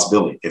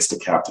responsibility; it's the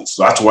captain.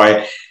 So that's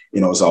why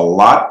it's a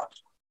lot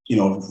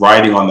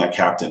riding on that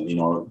captain.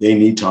 They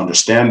need to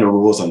understand the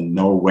rules and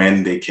know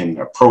when they can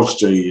approach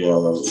the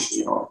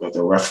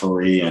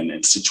referee and in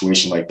a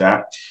situation like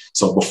that.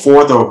 So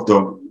before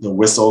the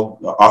whistle,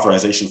 the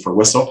authorization for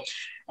whistle,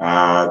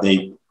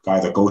 they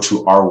either go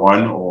to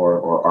R1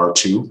 or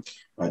R2.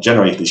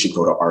 Generally, they should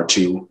go to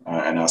R2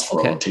 and ask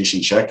for a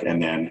rotation check,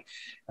 and then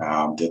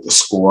the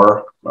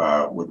scorer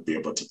would be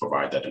able to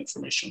provide that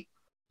information.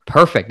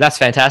 Perfect. That's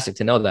fantastic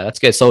to know that. That's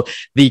good. So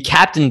the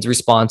captain's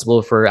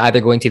responsible for either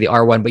going to the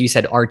R1, but you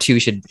said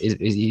R2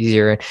 is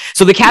easier.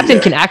 So the captain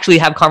can actually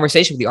have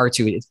conversation with the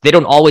R2. They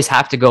don't always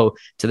have to go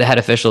to the head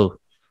official.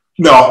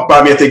 No,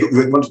 but I mean, I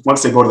think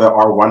once they go to the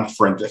R1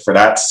 for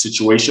that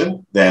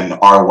situation, then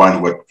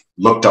R1 would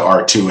look to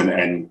R2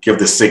 and give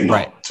the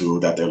signal to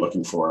that they're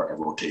looking for a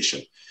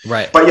rotation.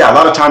 Right. But yeah, a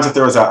lot of times if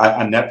there was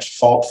a net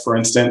fault, for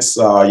instance,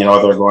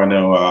 they're going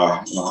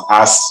to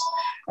ask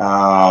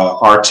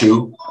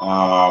R2,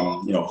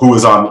 who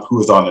is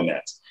on the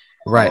net.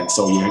 Right. And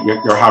so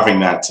you're having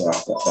that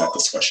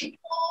discussion.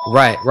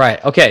 Right.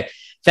 Okay.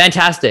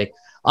 Fantastic.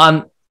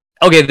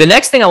 Okay. The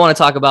next thing I want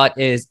to talk about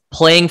is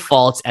playing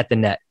faults at the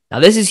net. Now,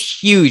 this is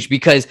huge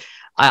because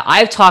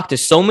I've talked to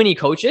so many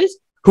coaches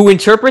who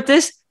interpret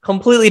this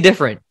completely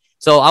different.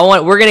 So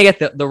we're going to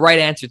get the right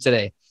answer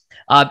today,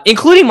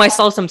 including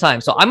myself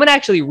sometimes. So I'm going to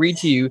actually read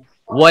to you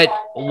what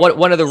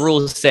one of the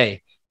rules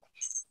say.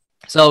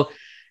 So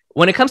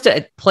when it comes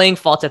to playing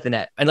faults at the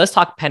net, and let's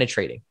talk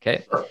penetrating,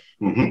 okay?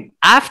 Mm-hmm.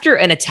 After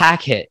an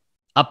attack hit,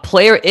 a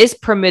player is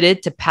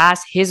permitted to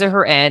pass his or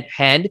her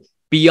hand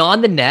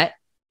beyond the net,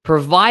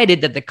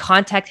 provided that the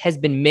contact has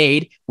been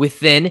made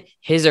within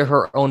his or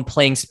her own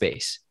playing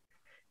space.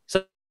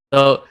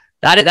 So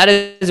that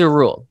is a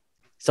rule.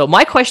 So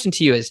my question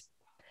to you is,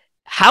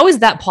 how is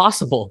that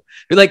possible?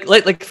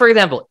 Like for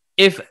example,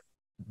 if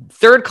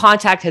third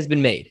contact has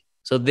been made,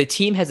 so the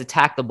team has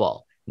attacked the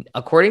ball.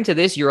 According to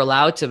this, you're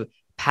allowed to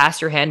pass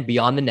your hand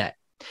beyond the net.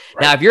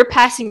 Right. Now, if you're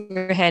passing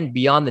your hand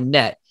beyond the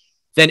net,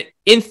 then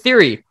in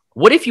theory,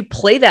 what if you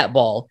play that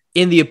ball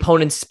in the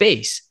opponent's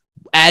space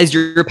as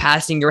you're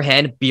passing your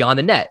hand beyond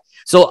the net?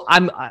 So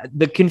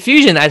the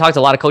confusion, I talked to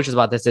a lot of coaches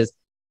about this, is,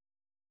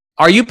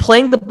 are you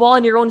playing the ball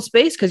in your own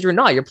space? Because you're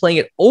not. You're playing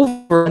it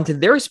over into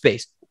their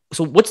space.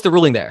 So what's the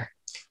ruling there?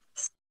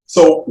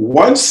 So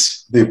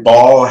once the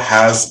ball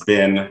has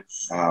been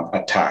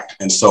attacked,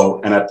 and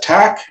so an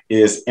attack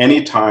is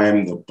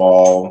anytime the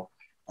ball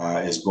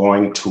is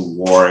going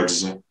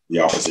towards the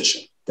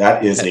opposition.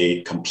 That is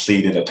a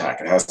completed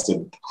attack. It has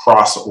to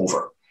cross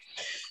over.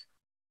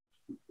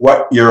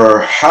 What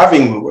you're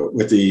having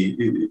with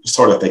the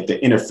sort of like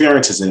the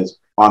interferences is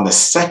on the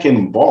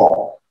second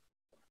ball,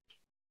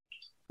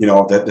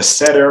 that the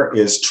setter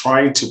is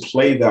trying to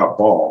play that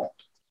ball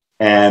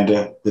and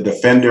the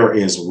defender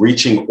is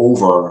reaching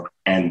over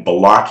and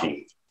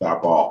blocking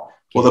that ball.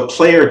 Well, the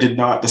setter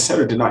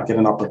did not get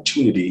an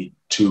opportunity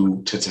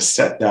to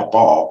set that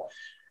ball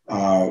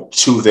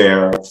for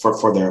their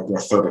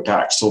third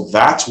attack. So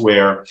that's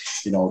where,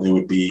 there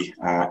would be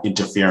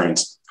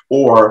interference.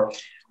 Or,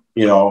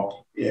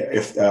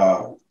 if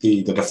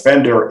the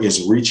defender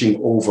is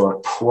reaching over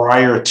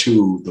prior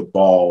to the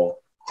ball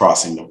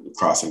crossing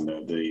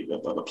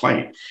the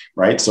plane,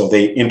 right? So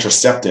they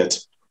intercept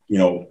it,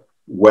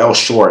 well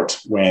short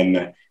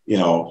when, you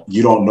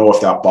don't know if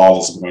that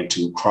ball is going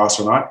to cross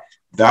or not.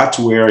 That's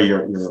where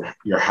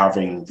you're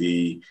having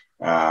the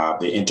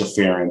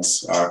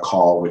interference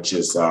call, which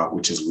is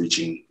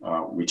reaching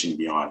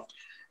beyond.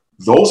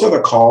 Those are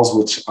the calls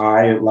which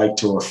I like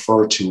to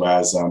refer to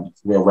as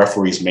where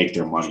referees make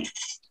their money.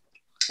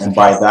 And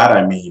by that,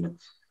 I mean,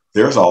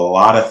 there's a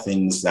lot of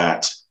things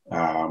that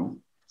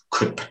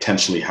could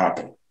potentially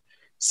happen,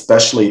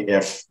 especially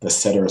if the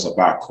setter is a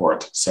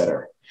backcourt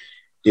setter.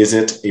 Is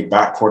it a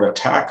backcourt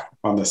attack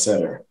on the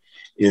setter?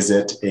 Is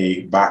it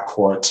a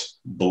backcourt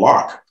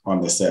block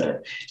on the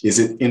setter? Is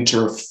it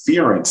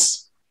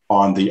interference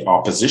on the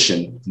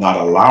opposition, not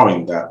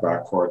allowing that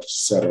backcourt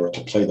setter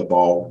to play the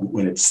ball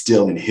when it's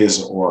still in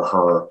his or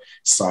her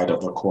side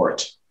of the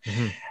court?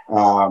 Mm-hmm.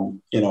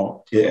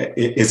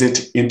 Is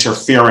it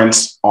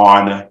interference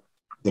on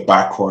the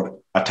backcourt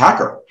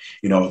attacker?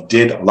 A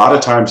lot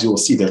of times you will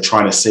see they're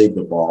trying to save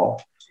the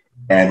ball.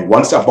 And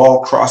once that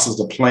ball crosses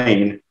the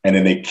plane and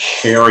then they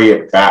carry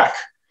it back,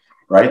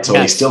 right? So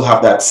yes.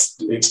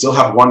 They still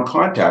have one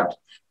contact,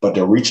 but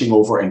they're reaching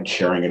over and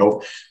carrying it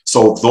over.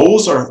 So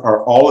those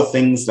are all the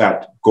things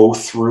that go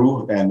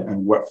through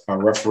and what a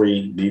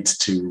referee needs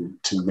to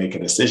make a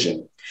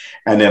decision.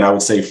 And then I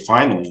would say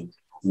finally,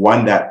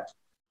 one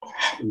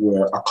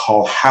where a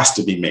call has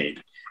to be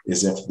made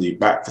is if for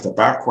the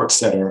backcourt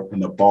setter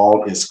and the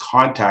ball is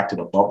contacted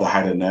above the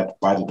height of the net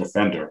by the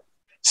defender,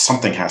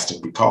 something has to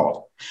be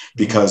called,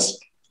 because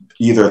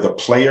either the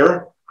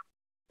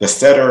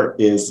setter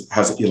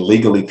has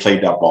illegally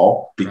played that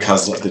ball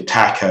because the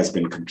attack has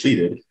been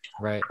completed,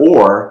 right,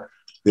 or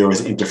there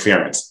was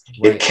interference.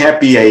 Right. It can't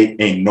be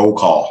a no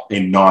call, a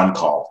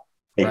non-call.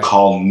 A right.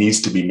 call needs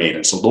to be made.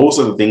 And so those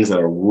are the things that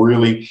are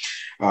really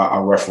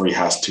a referee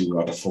has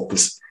to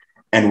focus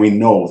And we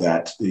know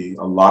that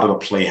a lot of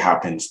the play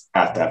happens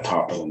at that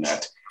top of the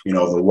net. You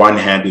know, the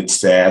one-handed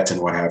set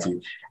and what have you.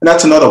 And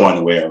that's another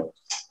one where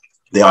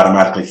they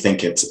automatically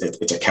think it's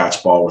a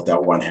catch ball with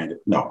that one-handed.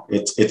 No,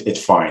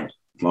 it's fine.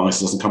 As long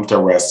as it doesn't come to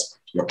a rest,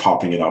 you're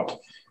popping it up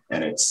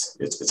and it's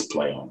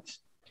play on.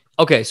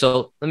 Okay,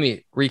 so let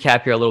me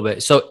recap here a little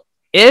bit. So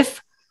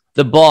if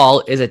the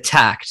ball is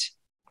attacked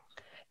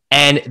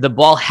and the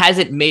ball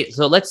hasn't made,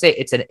 so let's say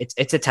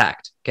it's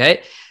attacked,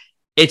 okay?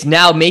 It's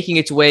now making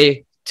its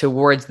way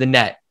towards the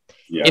net.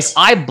 Yes. If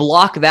I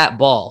block that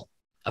ball,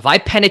 if I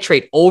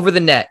penetrate over the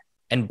net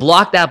and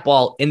block that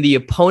ball in the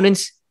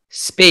opponent's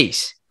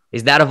space,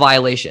 is that a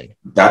violation?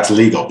 That's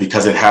legal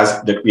because it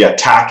has the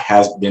attack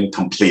has been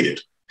completed.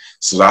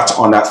 So that's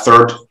on that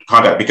third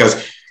contact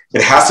because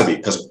it has to be,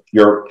 because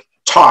you're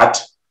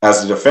taught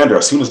as a defender,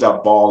 as soon as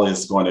that ball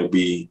is going to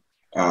be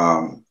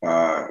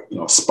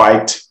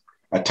spiked,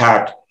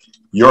 attacked,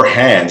 your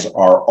hands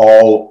are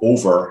all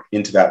over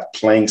into that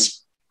playing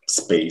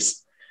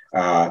space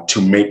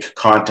to make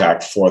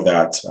contact for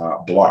that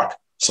block.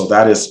 So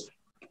that is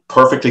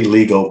perfectly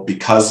legal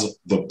because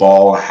the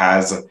ball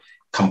has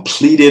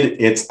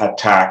completed its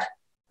attack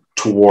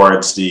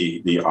towards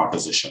the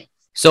opposition.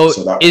 So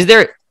is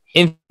there,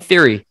 in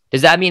theory,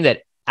 does that mean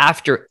that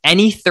after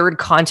any third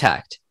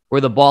contact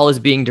where the ball is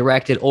being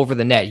directed over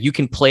the net, you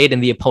can play it in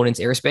the opponent's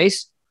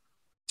airspace?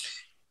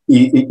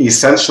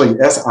 Essentially,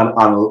 yes,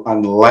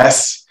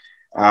 unless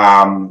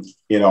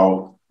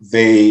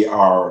they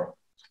are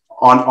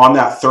on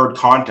that third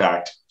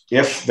contact.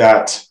 If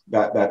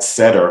that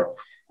setter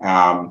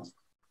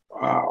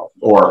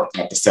or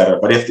not the setter,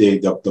 but if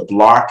the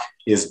block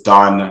is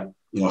done,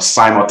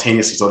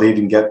 simultaneously, so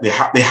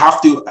they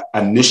have to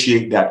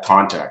initiate that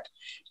contact.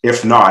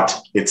 If not,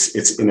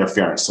 it's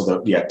interference.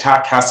 So the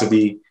attack has to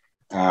be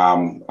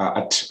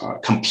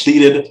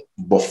completed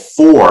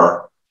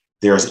before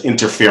there's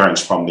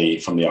interference from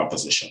the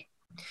opposition.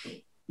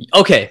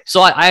 Okay,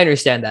 so I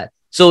understand that.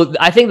 So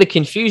I think the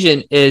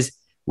confusion is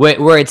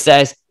where it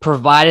says,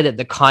 provided that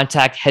the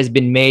contact has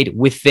been made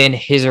within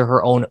his or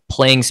her own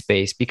playing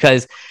space,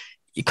 because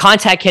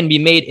contact can be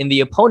made in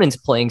the opponent's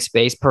playing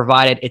space,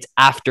 provided it's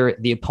after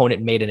the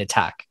opponent made an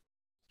attack.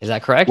 Is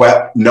that correct?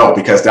 Well, no,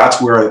 because that's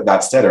where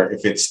that setter,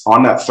 if it's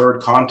on that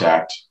third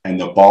contact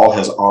and the ball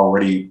has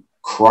already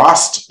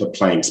crossed the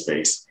playing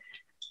space,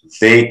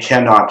 they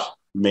cannot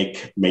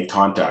make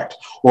contact.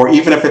 Or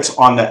even if it's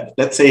on that,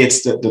 let's say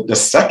it's the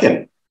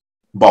second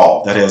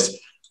ball that has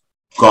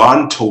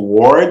gone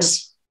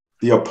towards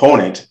the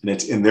opponent and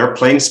it's in their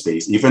playing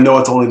space, even though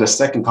it's only the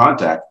second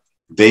contact,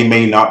 they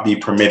may not be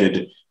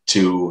permitted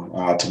to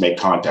make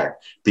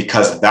contact,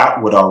 because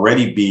that would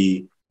already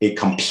be a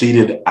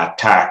completed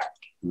attack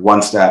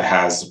once that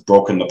has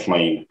broken the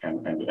plane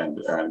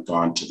and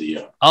gone to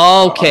the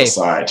other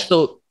side.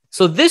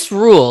 So this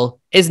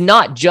rule is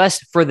not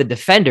just for the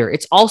defender;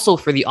 it's also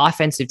for the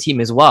offensive team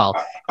as well.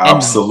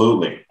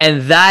 Absolutely.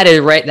 And that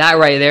right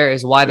there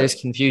is why there's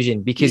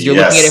confusion, because you're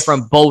looking at it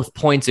from both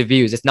points of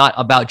views. It's not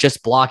about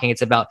just blocking;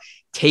 it's about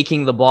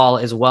taking the ball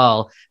as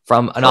well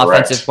from an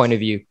offensive point of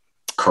view.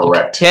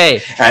 Correct.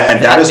 Okay.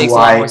 And that is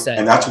why,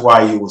 and that's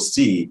why you will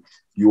see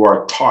you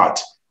are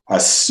taught,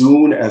 as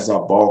soon as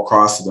that ball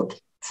crosses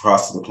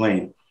the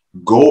plane,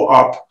 go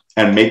up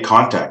and make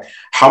contact.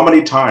 How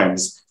many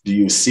times do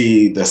you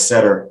see the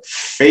setter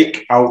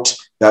fake out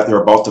that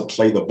they're about to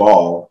play the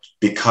ball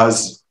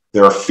because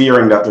they're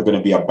fearing that they're going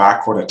to be a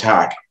backward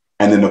attack,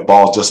 and then the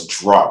ball just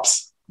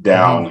drops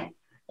down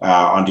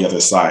on the other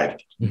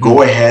side? Mm-hmm.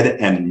 Go ahead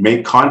and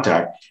make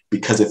contact,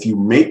 because if you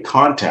make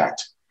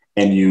contact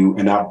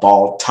and that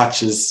ball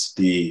touches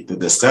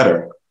the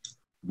setter,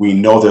 we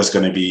know there's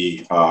going to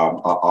be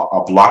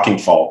a blocking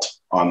fault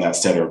on that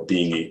setter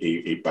being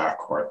a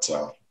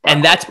backcourt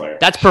and that's player.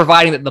 That's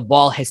providing that the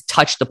ball has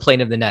touched the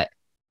plane of the net.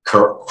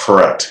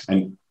 Correct.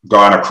 And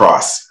gone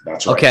across.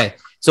 That's right. Okay.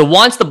 So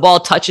once the ball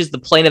touches the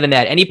plane of the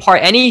net, any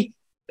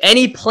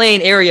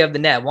plane area of the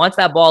net, once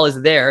that ball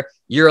is there,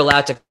 you're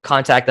allowed to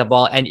contact the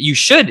ball. And you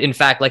should, in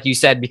fact, like you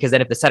said, because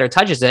then if the setter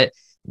touches it,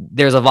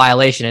 there's a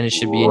violation and it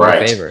should be in your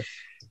favor.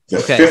 The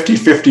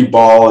 50-50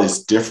 ball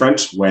is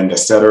different when the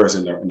setter is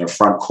in the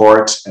front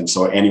court. And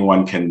so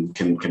anyone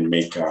can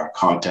make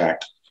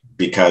contact,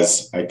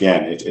 because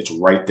again, it's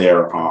right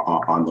there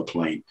on the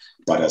plane.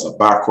 But as a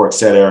backcourt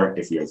setter,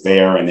 if you're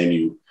there and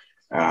then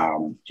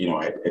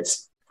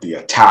it's the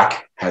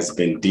attack has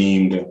been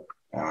deemed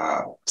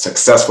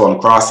successful in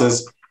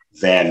crosses,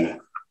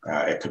 then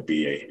it could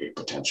be a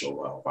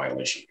potential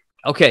violation.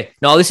 Okay.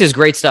 No, this is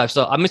great stuff.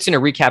 So I'm just going to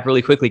recap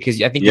really quickly,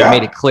 because I think you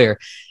made it clear.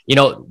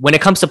 When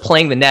it comes to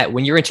playing the net,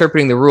 when you're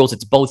interpreting the rules,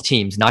 it's both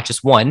teams, not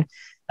just one.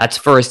 That's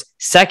first.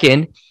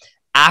 Second,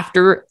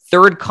 after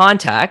third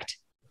contact,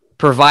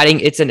 providing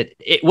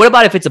what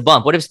about if it's a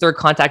bump? What if third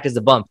contact is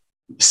a bump?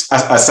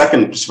 A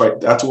second,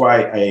 that's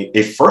why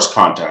a first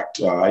contact,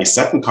 a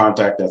second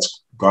contact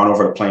that's gone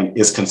over the plane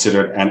is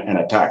considered an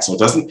attack. So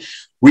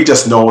we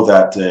just know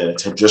that the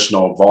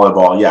traditional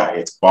volleyball,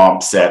 it's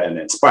bump, set, and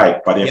then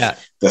spike. But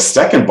if the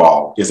second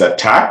ball is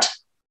attacked,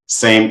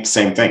 same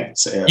thing.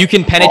 You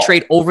can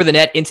penetrate over the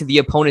net into the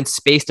opponent's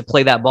space to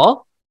play that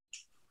ball.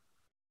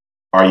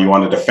 Are you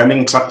on the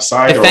defending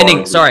side?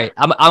 Defending, sorry,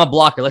 I'm a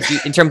blocker. Let's do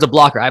in terms of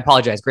blocker. I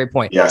apologize. Great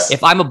point. Yes.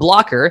 If I'm a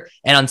blocker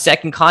and on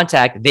second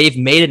contact, they've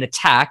made an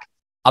attack,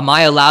 am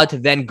I allowed to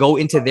then go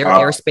into their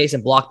airspace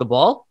and block the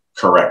ball?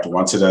 Correct.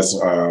 Once it has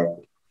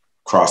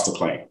crossed the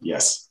plane,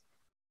 yes.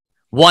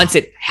 Once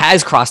it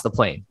has crossed the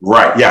plane.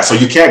 Right. Yeah. So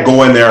you can't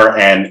go in there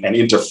and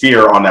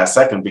interfere on that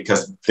second,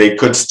 because they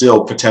could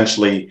still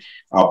potentially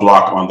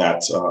block on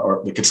that,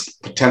 or they could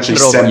potentially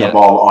send the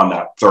ball on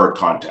that third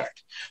contact.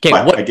 Okay,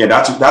 but again,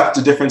 that's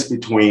the difference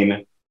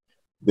between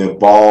the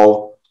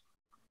ball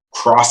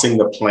crossing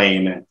the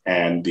plane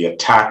and the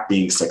attack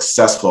being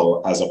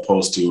successful, as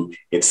opposed to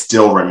it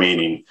still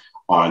remaining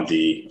on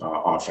the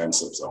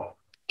offensive zone.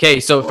 Okay,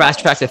 so fast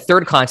track to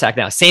third contact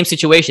now. Same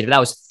situation. If that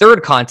was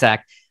third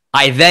contact,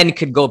 I then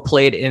could go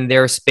play it in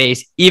their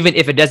space. Even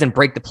if it doesn't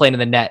break the plane in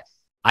the net,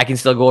 I can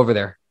still go over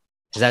there.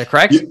 Is that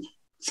correct?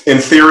 In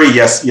theory,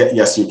 yes,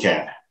 you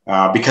can.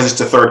 Because it's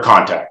the third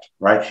contact,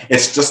 right?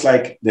 It's just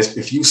like this.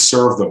 If you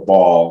serve the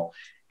ball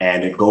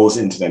and it goes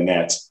into the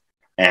net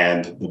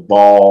and the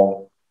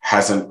ball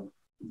hasn't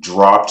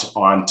dropped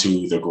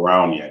onto the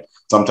ground yet,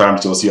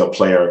 sometimes you'll see a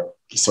player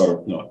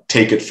sort of,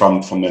 take it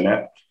from the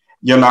net.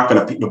 You're not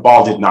going to, the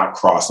ball did not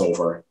cross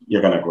over.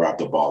 You're going to grab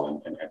the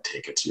ball and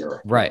take it to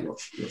your, right. You're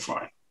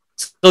fine.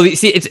 So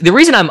see, it's the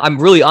reason I'm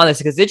really on this,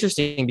 because it's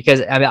interesting,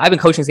 because I mean, I've been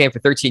coaching this game for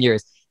 13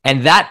 years,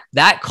 and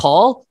that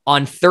call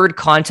on third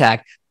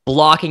contact,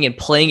 blocking and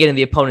playing it in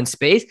the opponent's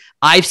space,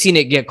 I've seen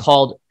it get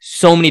called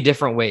so many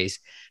different ways.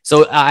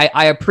 So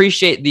I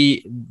appreciate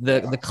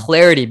the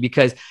clarity,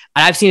 because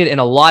I've seen it in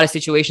a lot of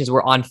situations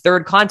where on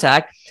third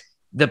contact,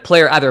 the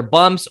player either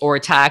bumps or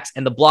attacks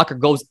and the blocker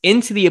goes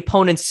into the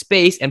opponent's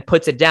space and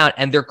puts it down,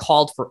 and they're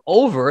called for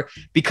over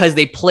because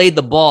they played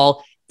the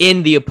ball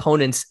in the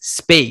opponent's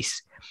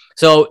space.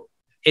 So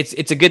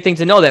it's a good thing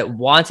to know that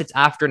once it's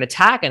after an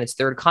attack and it's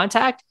third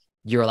contact,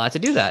 you're allowed to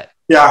do that.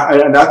 Yeah,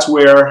 and that's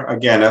where,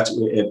 again,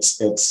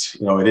 it's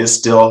it is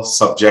still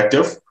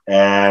subjective,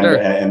 and Sure.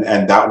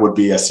 and that would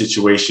be a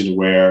situation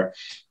where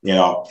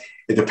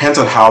it depends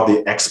on how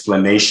the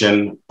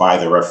explanation by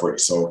the referee.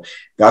 So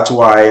that's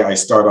why I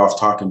start off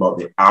talking about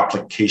the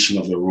application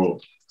of the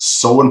rule.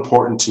 So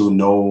important to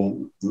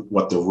know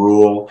what the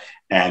rule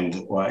and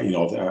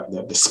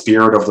the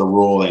spirit of the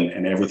rule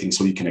and everything,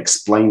 so you can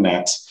explain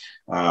that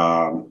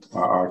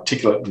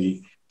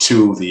articulately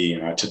to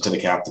the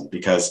captain,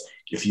 because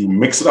if you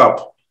mix it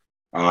up,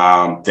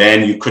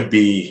 then you could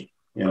be,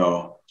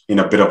 in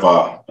a bit of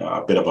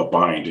a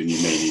bind, and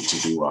you may need to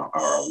do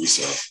a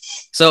reserve.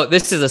 So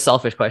this is a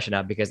selfish question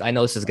now, because I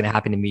know this is going to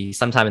happen to me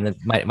sometime in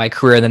my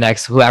career in the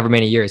next however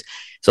many years.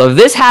 So if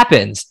this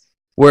happens,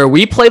 where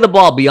we play the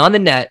ball beyond the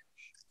net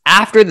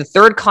after the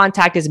third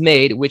contact is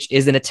made, which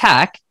is an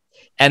attack,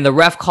 and the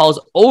ref calls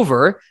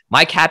over,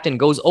 my captain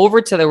goes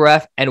over to the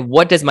ref, and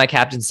what does my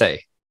captain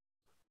say?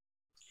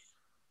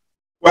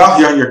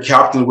 Well, yeah, your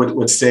captain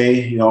would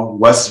say,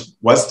 was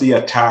the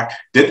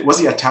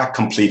attack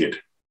completed?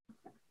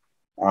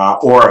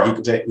 Or he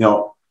could say,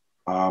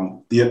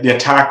 the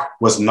attack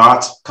was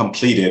not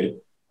completed.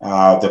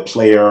 The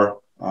player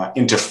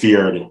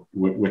interfered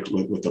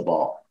with the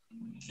ball.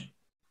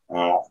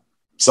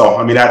 So,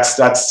 I mean, that's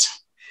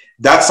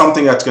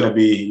something that's going to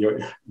be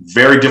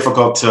very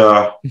difficult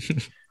to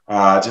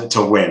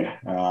win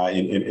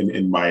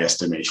in my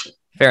estimation.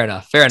 Fair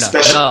enough.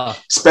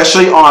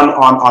 Especially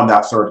on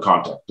that third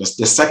contact.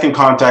 The second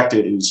contact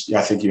is,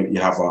 I think you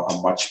have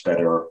a much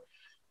better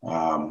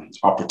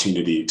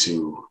opportunity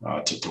to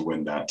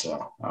win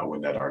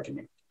that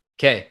argument.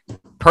 Okay,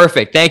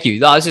 perfect. Thank you.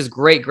 This is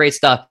great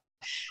stuff.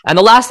 And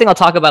the last thing I'll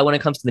talk about when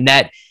it comes to the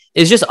net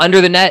is just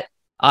under the net.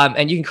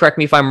 And you can correct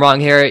me if I'm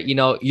wrong here.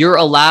 You're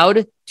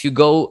allowed to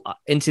go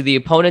into the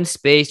opponent's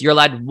space. You're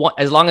allowed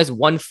as long as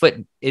 1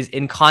 foot is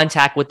in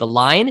contact with the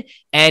line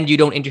and you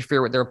don't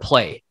interfere with their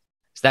play.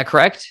 Is that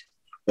correct?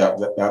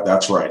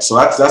 That's right. So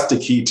that's the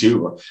key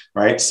too,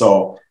 right?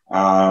 So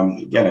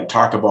again, and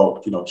talk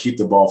about, keep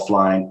the ball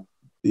flying,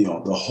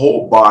 the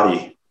whole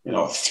body,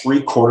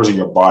 3/4 of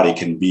your body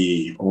can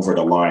be over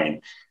the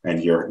line,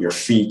 and your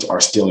feet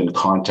are still in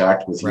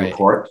contact with your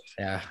court.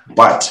 Yeah.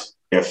 But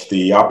if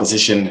the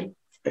opposition,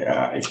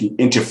 if you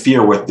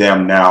interfere with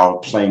them now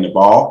playing the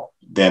ball,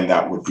 then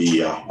that would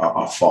be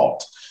a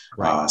fault.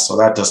 Right. So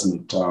that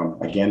doesn't,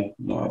 again,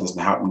 it doesn't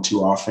happen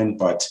too often,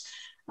 but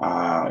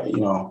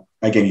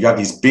again, you got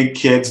these big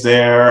kids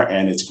there,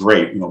 and it's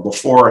great.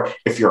 Before,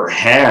 if your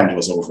hand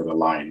was over the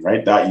line,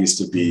 right, that used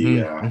to be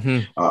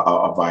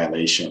a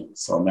violation.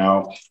 So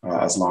now,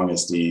 as long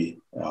as the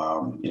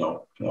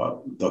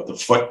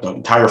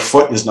entire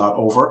foot is not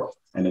over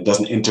and it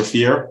doesn't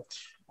interfere,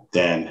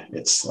 then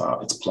it's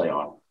play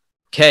on.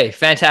 Okay,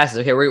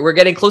 fantastic. Okay, we're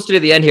getting closer to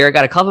the end here. I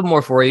got a couple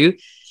more for you.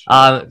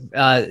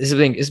 This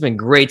has been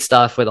great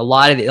stuff with a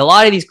lot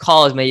of these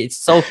calls, man. It's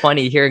so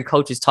funny hearing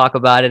coaches talk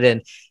about it,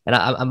 and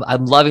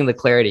I'm loving the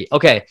clarity.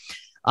 Okay,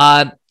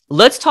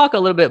 let's talk a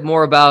little bit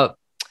more about.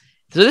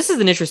 So this is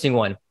an interesting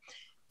one.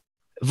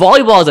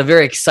 volleyball is a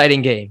very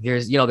exciting game.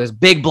 There's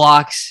big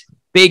blocks,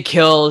 big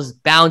kills,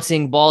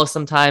 bouncing balls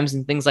sometimes,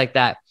 and things like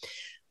that.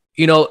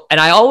 And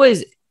I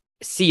always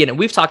see, and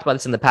we've talked about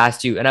this in the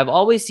past too, and I've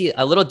always seen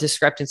a little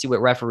discrepancy with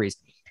referees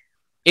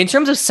in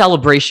terms of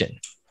celebration.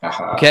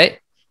 Okay.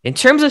 In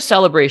terms of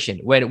celebration,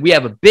 when we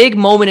have a big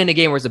moment in a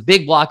game where it's a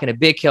big block and a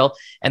big kill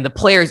and the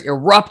players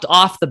erupt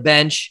off the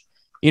bench,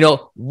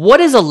 what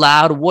is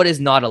allowed, what is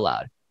not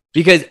allowed?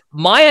 Because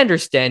my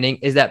understanding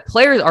is that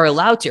players are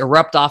allowed to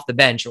erupt off the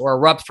bench or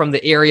erupt from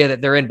the area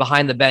that they're in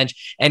behind the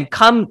bench and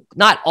come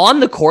not on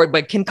the court,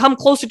 but can come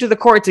closer to the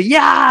court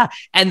to,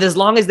 and as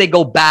long as they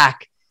go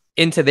back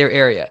into their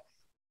area.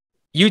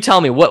 You tell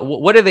me,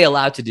 what are they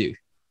allowed to do?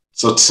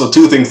 So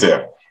two things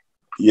there.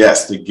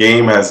 Yes, the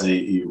game has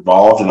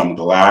evolved, and I'm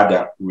glad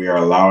that we are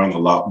allowing a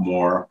lot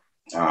more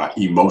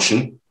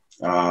emotion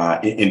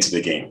into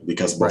the game,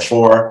 because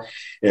before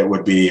it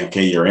would be,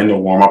 okay, you're in the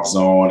warm-up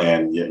zone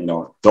and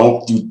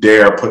don't you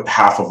dare put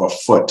half of a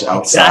foot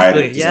outside.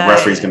 Exactly. The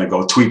referee's going to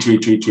go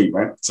tweet,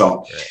 right?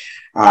 So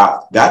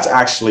that's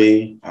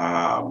actually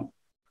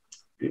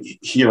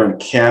here in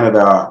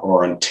Canada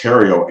or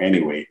Ontario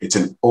anyway, it's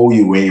an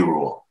OUA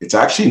rule. It's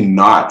actually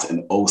not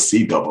an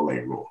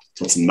OCAA rule.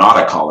 So it's not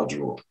a college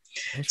rule.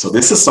 So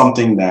this is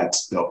something that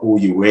the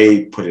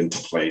OUA put into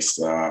place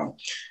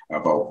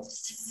about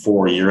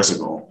 4 years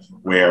ago,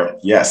 where,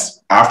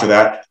 yes, after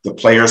that, the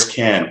players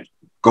can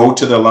go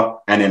to the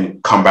and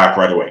then come back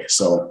right away.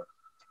 So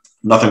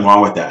nothing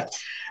wrong with that.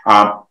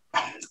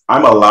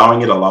 I'm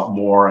allowing it a lot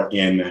more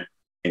in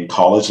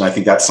college, and I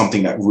think that's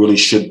something that really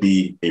should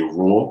be a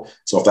rule.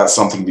 So if that's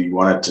something that you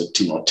wanted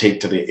to take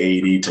to the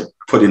AD to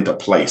put into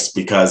place,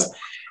 because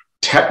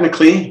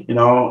technically,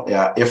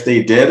 if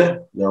they did,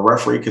 the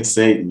referee could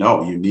say,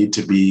 no, you need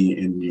to be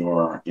in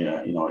your,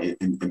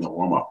 in the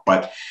warm up.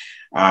 But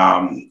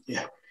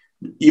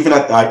even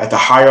at the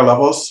higher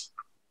levels,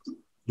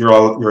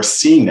 you're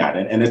seeing that,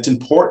 and it's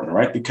important,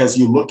 right? Because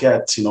you look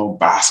at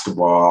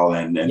basketball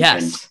and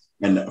yes.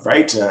 And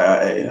right,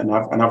 and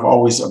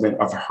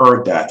I've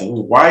heard that.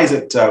 Why is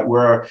it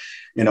where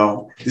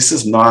this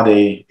is not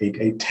a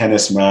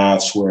tennis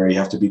match where you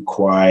have to be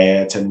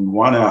quiet and we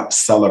want to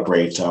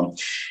celebrate?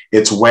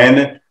 It's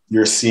when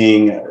you're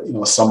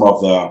seeing some of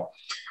the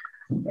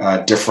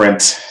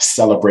different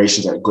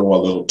celebrations that go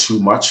a little too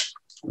much,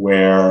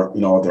 where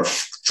they're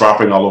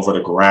dropping all over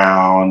the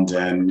ground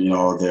and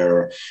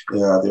they're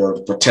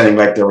pretending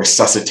like they're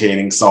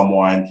resuscitating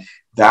someone.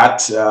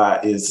 That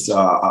is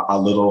a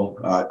little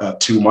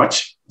too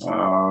much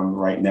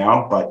right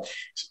now, but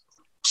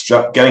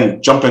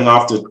jumping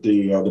off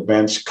the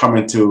bench,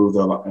 coming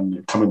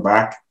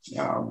back,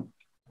 I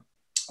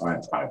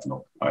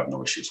have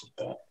no issues with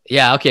that.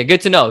 Yeah. Okay. Good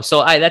to know.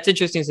 So that's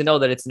interesting to know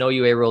that it's no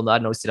UA rule,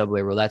 not an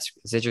OCAA rule. It's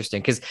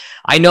interesting because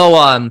I know.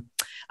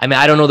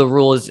 I don't know the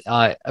rules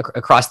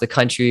across the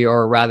country,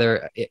 or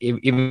rather,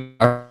 even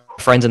our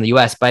friends in the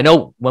US. But I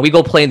know when we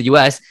go play in the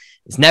US,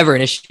 it's never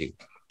an issue.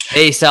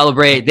 They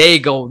celebrate, they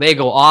go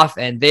off,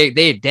 and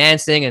they're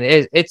dancing,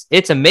 and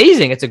it's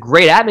amazing. It's a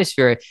great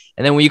atmosphere.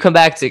 And then when you come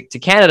back to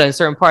Canada in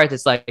certain parts,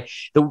 it's like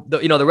the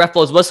ref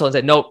blows whistle and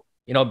said, nope,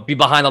 be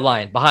behind the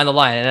line.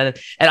 And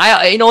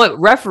I,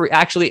 referee,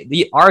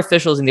 actually, our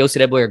officials in the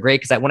OCAA are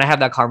great, because when I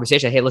have that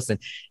conversation, hey, listen,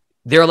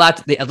 they're allowed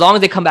to, as long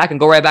as they come back and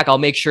go right back, I'll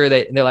make sure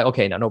that they're like,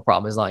 okay, no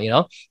problem. It's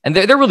not, and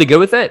they're really good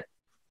with it.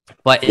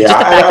 But it's just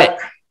the fact that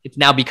it's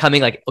now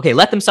becoming like, okay,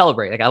 let them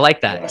celebrate. Like, I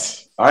like that.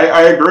 Yes,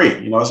 I agree.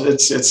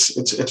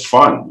 It's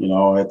fun.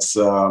 It's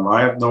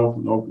I have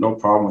no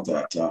problem with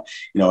that.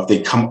 If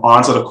they come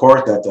onto the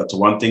court, that's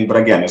one thing. But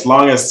again, as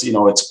long as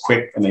it's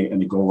quick and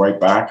they go right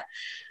back,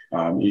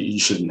 you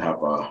shouldn't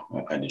have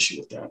an issue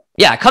with that.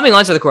 Yeah, coming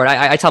onto the court,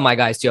 I tell my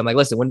guys too. I'm like,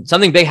 listen, when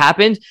something big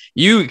happens,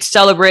 you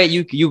celebrate.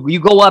 You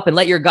go up and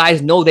let your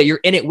guys know that you're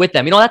in it with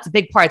them. That's a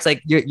big part. It's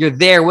like you're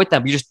there with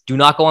them. You just do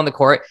not go on the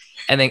court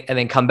and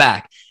then come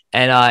back.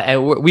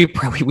 And we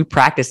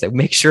practice it.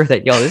 Make sure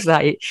that this is how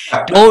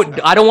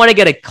I don't want to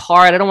get a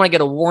card. I don't want to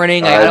get a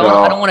warning. I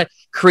don't want to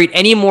create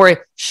any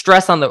more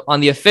stress on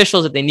the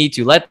officials if they need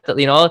to.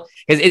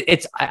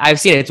 Because I've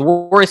seen it. It's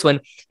worse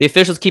when the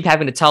officials keep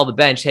having to tell the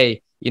bench,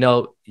 hey,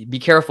 be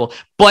careful.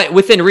 But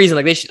within reason,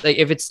 like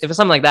if it's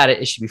something like that,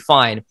 it should be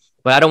fine.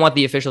 But I don't want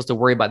the officials to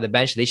worry about the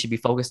bench. They should be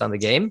focused on the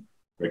game.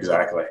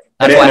 Exactly.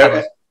 And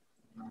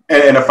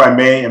if I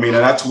may, and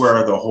that's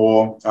where the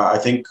whole I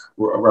think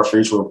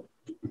referees were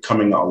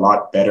becoming a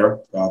lot better.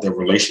 The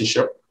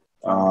relationship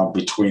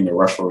between the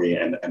referee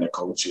and the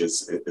coach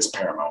is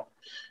paramount,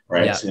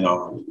 right?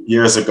 Yeah.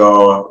 Years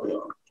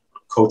ago,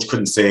 coach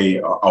couldn't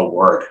say a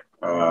word,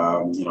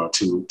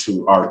 to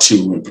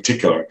R2 in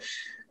particular,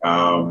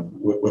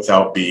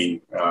 without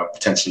being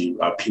potentially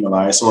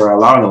penalized, or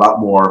allowing a lot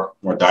more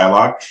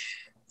dialogue.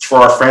 For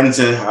our friends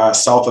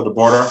south of the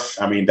border,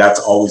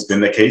 that's always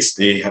been the case.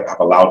 They have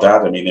allowed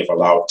that. They've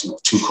allowed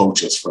two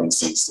coaches, for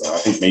instance. I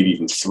think maybe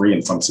even three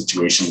in some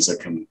situations, that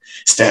can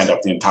stand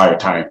up the entire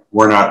time.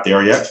 We're not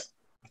there yet.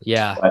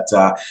 Yeah. But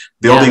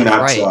building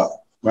that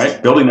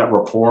right? Building that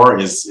rapport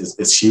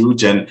is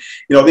huge. And,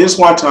 they just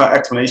want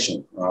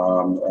explanation.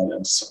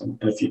 And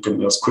if you can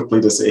just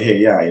quickly just say, hey,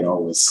 yeah, it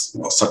was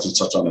such and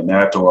such on the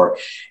net. Or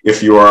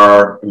if you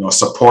are,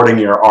 supporting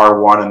your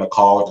R1 in the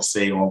call to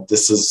say,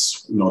 this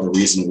is, the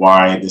reason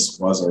why this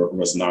was or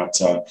was not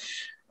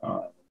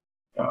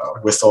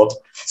whistled.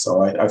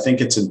 So I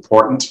think it's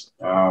important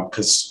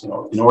because,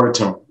 in order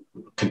to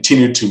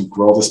continue to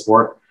grow the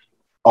sport,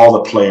 all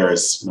the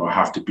players,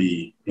 have to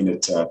be in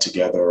it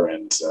together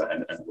and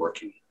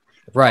working.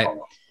 Right.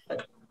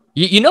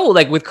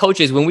 Like with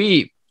coaches,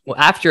 when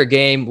after a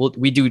game,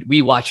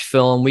 we watch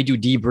film, we do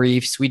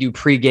debriefs, we do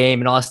pregame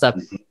and all that stuff.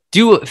 Mm-hmm.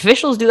 Do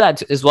officials do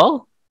that as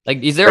well?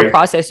 Like, is there a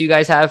process you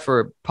guys have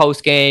for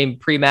post-game,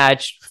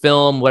 pre-match,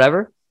 film,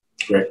 whatever?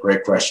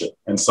 Great question.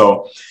 And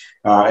so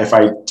if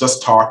I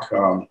just talk,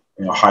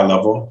 high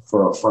level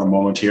for a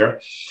moment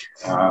here,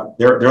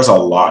 there's a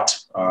lot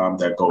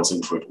that goes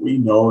into it. We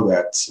know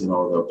that,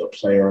 the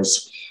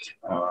players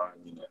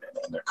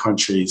and their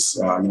countries,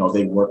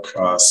 they work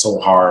so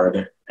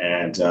hard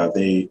and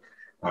they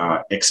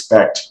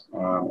expect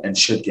and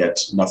should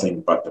get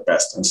nothing but the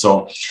best. And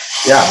so,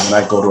 when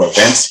I go to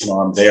events,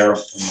 I'm there a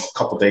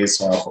couple of days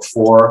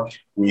before.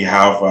 We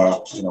have,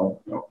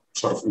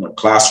 sort of,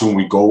 classroom.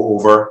 We go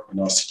over,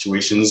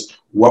 situations,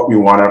 what we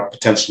want to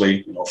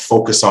potentially,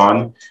 focus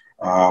on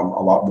a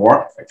lot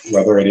more,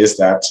 whether it is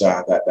that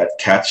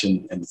catch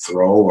and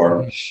throw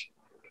or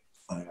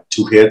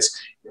 2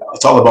 hits.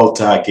 It's all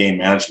about game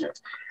management.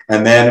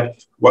 And then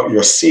what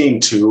you're seeing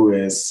too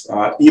is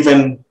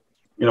even,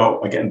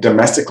 again,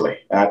 domestically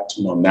at,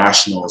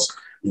 nationals,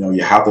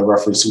 you have the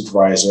referee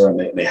supervisor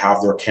and they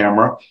have their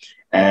camera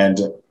and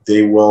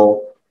they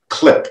will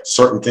clip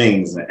certain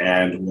things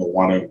and we'll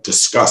want to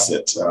discuss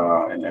it.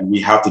 And we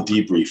have the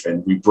debrief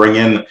and we bring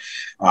in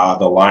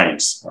the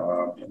lines.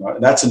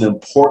 That's an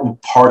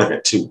important part of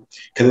it too,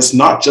 because it's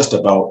not just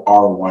about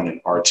R1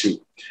 and R2.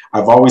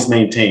 I've always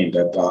maintained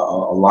that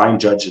a line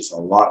judge is a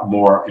lot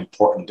more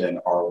important than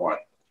R1.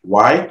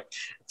 Why?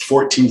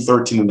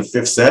 14-13 in the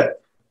 5th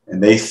set,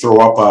 and they throw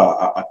up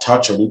a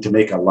touch or need to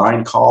make a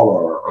line call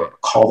or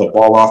call the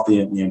ball off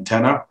the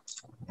antenna.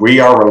 We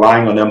are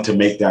relying on them to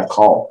make that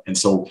call. And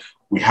so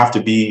we have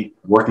to be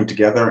working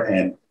together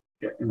and,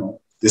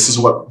 this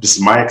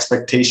is my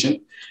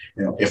expectation.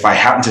 If I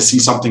happen to see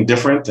something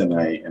different and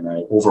I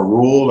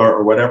overrule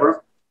or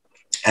whatever,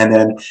 and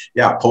then,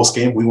 post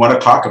game, we want to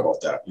talk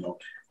about that.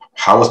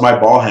 How was my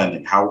ball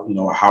handling? How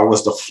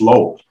was the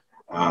flow?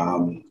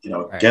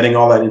 Getting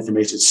all that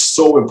information is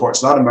so important.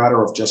 It's not a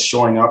matter of just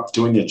showing up,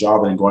 doing your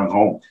job and going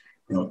home,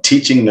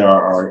 teaching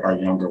our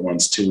younger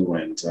ones too.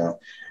 And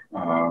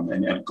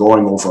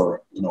going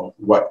over,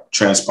 what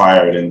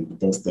transpired in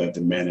both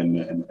the men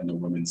and the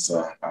women's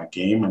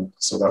game, and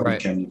so that we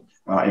can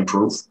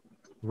improve.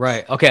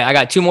 Right. Okay. I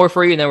got 2 more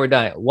for you and then we're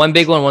done. One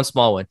big one, one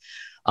small one.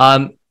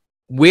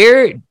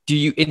 Where do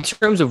you, in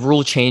terms of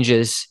rule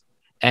changes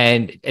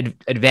and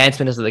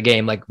advancements of the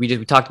game, like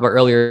we talked about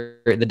earlier,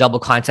 the double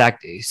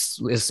contact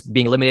is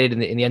being eliminated in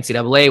the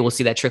NCAA. We'll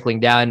see that trickling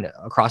down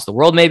across the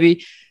world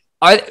maybe.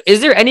 Is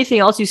there anything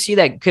else you see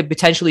that could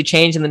potentially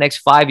change in the next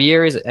 5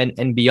 years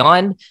and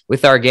beyond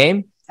with our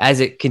game as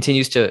it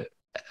continues to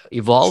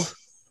evolve?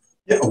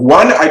 Yeah,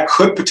 one I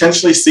could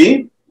potentially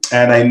see,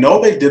 and I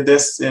know they did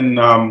this in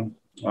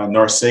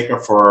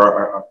Norseca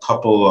for a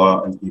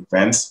couple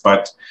events,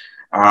 but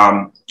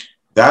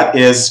that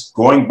is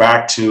going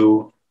back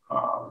to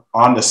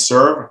on the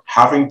serve,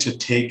 having to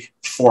take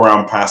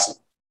 4-round passing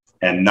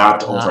and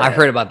not overhand. I've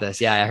heard about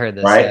this. Yeah, I heard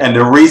this. Right. Yeah. And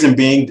the reason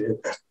being,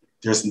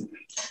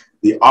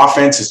 the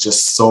offense is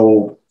just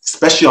so,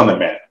 especially on the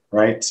men,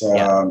 right?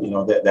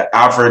 The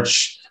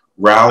average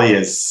rally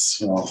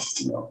is,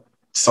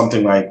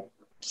 something like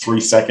 3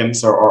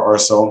 seconds or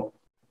so,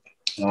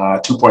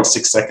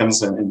 2.6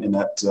 seconds in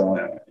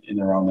that, in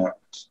around that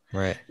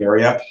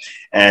area,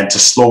 and to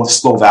slow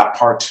that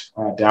part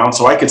down.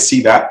 So I could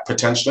see that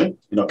potentially,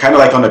 kind of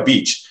like on the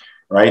beach,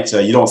 right?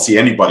 You don't see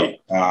anybody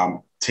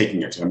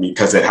taking it.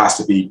 Because it has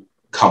to be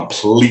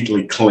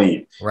completely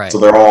clean. Right. So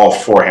they're all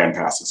forehand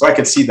passes. So I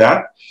could see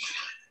that.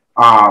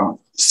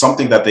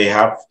 Something that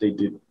they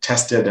did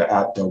tested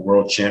at the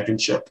World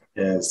Championship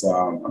is,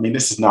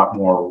 this is not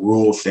more a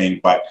rule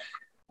thing, but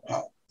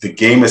the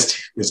game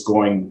is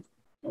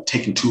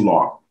taking too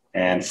long.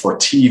 And for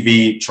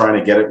TV, trying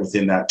to get it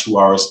within that 2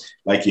 hours,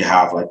 like you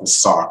have, like with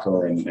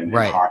soccer and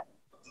hockey,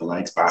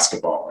 like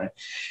basketball, right,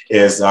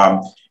 is,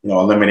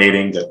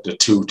 eliminating the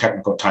 2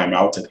 technical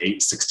timeouts at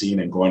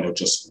 8:16 and going to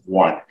just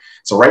 1.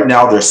 So right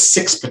now there's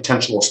 6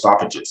 potential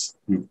stoppages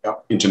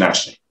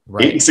internationally,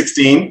 8 and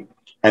 16.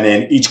 And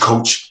then each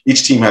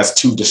team has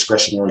 2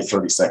 discretionary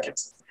 30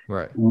 seconds.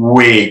 Right.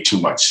 Way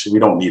too much. We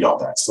don't need all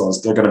that. So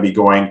they're going to be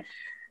going,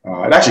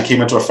 it actually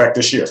came into effect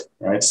this year,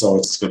 right? So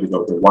it's going to be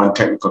the 1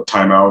 technical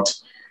timeout.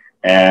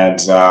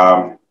 And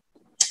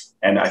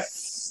I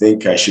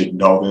think I should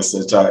know this.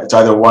 It's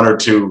either 1 or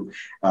 2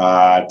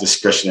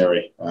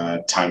 discretionary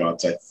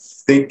timeouts. I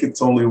think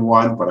it's only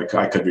 1, but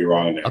I could be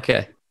wrong there.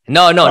 Okay.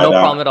 No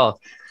problem at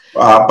all.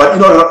 But,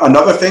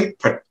 another thing,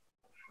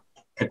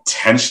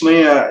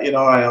 Potentially, I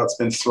know it's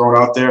been thrown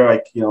out there,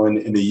 like,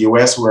 in the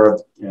U.S. where,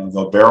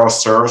 the barrel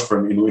serves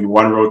in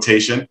one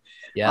rotation.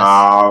 Yes.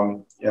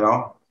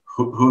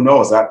 Who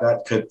knows,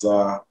 that could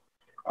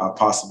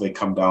possibly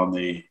come down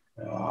the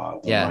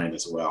line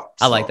as well.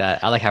 I like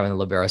that. I like having the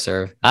libero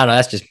serve. I don't know.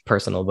 That's just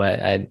personal, but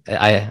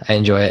I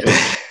enjoy it.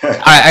 All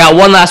right. I got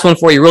one last one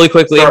for you really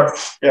quickly. Sure.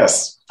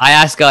 Yes. I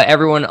ask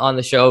everyone on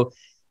the show,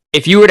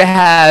 if you were to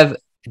have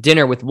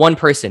dinner with one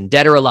person,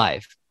 dead or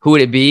alive, who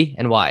would it be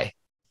and why?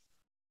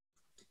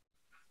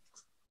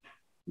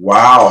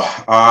 Wow.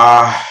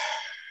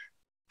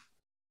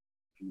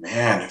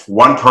 Man,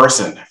 one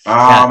person.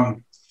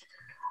 I'm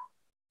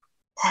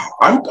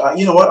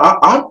you know what?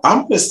 I'm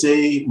going to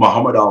say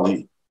Muhammad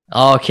Ali.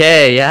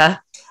 Okay. Yeah.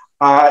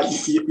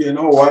 You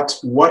know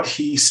what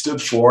he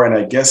stood for, and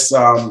I guess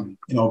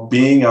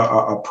being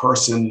a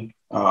person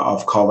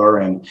of color,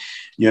 and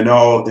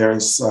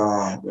there's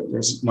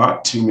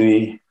not too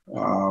many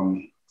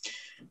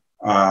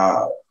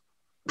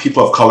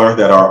people of color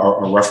that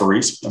are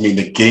referees. I mean,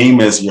 the game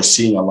you're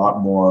seeing a lot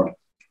more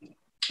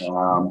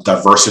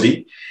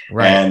diversity,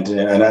 right?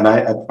 And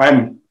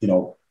I'm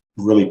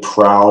really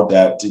proud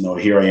that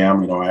here I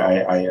am.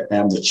 I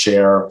am the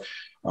chair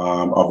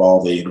of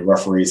all the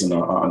referees in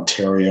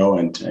Ontario,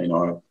 and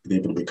I've been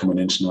able to become an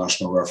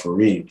international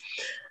referee.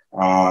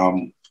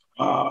 And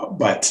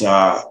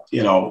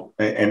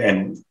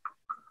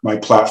my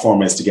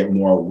platform is to get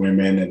more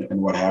women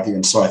and what have you.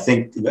 And so I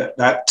think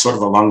that sort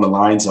of along the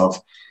lines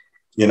of,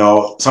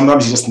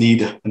 sometimes you just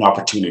need an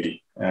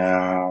opportunity,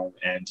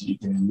 and you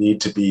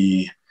need to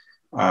be,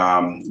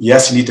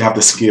 yes, you need to have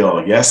the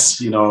skill.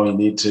 Yes, you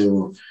need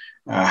to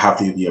have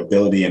the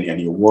ability,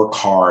 and you work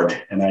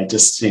hard. And I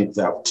just think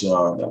that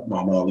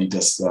Muhammad Ali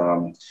just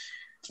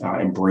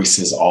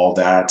embraces all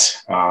that,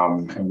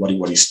 and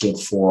what he stood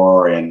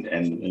for,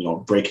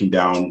 and breaking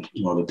down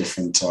the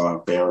different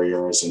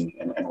barriers and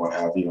what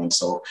have you. And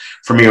so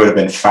for me, it would have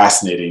been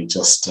fascinating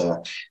just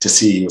to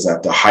see he was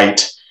at the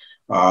height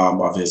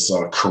of his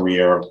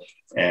career,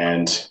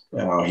 and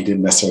he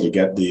didn't necessarily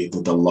get the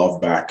love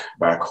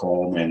back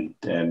home,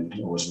 and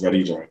he was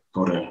ready to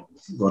go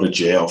to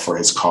jail for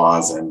his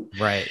cause. And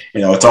right,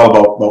 it's all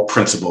about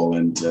principle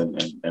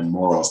and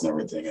morals and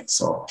everything. And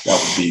so that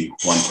would be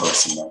one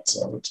person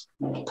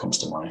that comes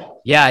to mind.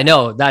 Yeah, I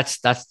know. That's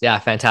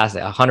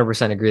fantastic.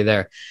 100% agree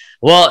there.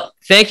 Well,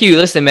 thank you.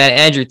 Listen, man,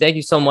 Andrew, thank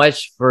you so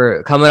much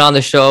for coming on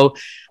the show.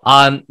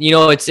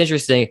 It's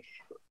interesting.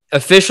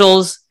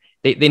 Officials,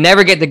 they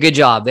never get the good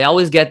job. They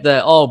always get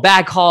the,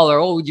 bad call,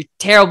 or, you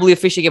terribly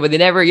officiated, but you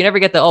never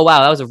get the, oh,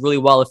 wow, that was a really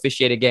well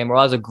officiated game, or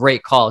that was a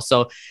great call.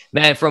 So,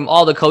 man, from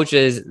all the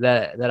coaches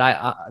that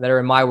are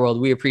in my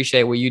world, we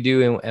appreciate what you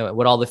do and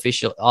what all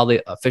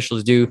the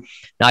officials do,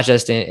 not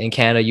just in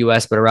Canada,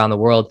 US, but around the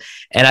world.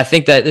 And I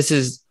think that this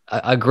is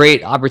a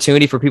great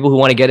opportunity for people who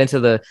want to get into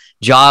the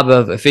job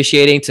of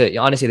officiating. To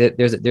honestly,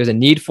 there's a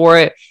need for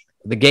it.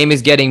 The game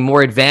is getting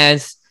more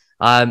advanced.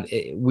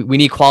 We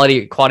need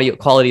quality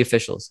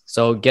officials.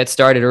 So get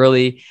started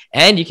early,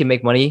 and you can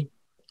make money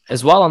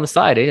as well on the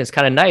side. It's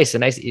kind of nice, a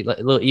nice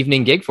little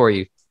evening gig for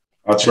you.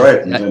 That's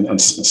right. And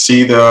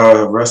see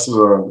the rest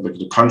of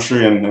the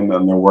country and the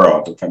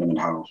world, depending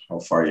on how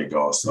far you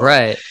go. So.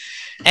 Right.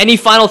 Any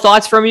final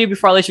thoughts from you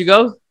before I let you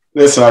go?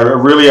 Listen, I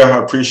really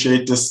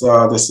appreciate this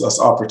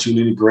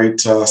opportunity. Great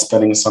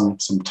spending some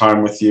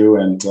time with you,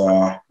 and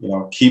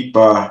keep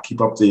up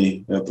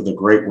the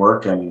great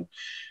work, and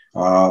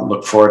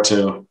look forward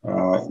to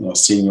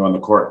seeing you on the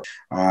court.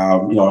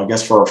 I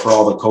guess for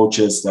all the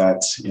coaches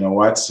that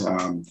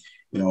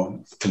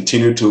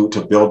continue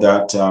to build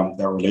that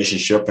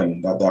relationship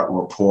and that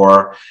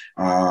rapport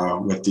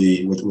with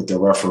the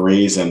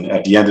referees. And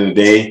at the end of the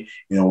day,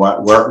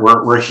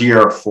 we're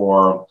here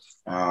for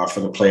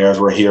the players.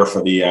 We're here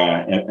for the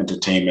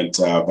entertainment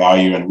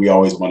value, and we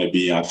always want to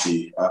be at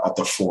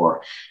the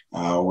fore.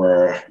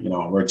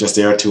 We're just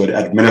there to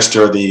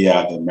administer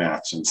the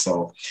match. And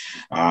so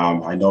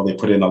I know they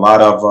put in a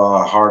lot of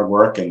hard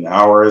work and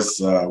hours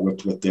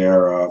with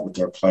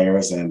their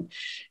players, and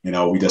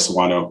we just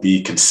want to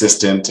be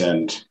consistent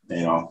and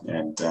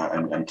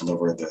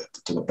deliver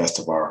to the best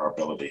of our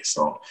ability.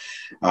 So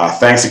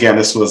thanks again.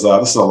 This was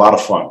a lot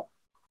of fun.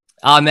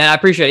 Oh man, I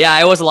appreciate it.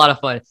 Yeah, it was a lot of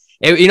fun.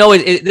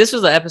 This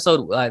was an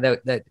episode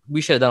that we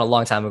should have done a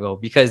long time ago,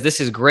 because this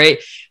is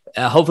great.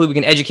 Hopefully we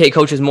can educate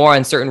coaches more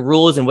on certain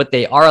rules and what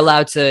they are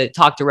allowed to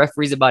talk to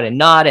referees about and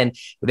not, and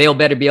they'll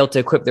better be able to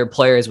equip their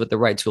players with the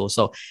right tools.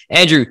 So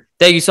Andrew,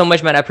 thank you so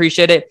much, man. I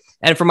appreciate it.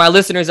 And for my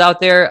listeners out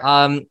there,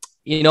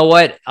 you know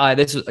what?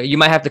 You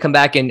might have to come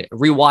back and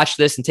rewatch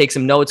this and take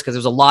some notes, because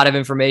there's a lot of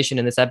information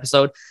in this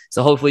episode.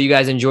 So hopefully you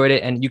guys enjoyed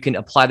it, and you can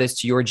apply this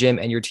to your gym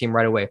and your team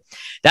right away.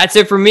 That's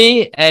it for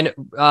me. And,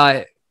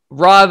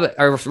 Rob,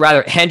 or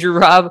rather Andrew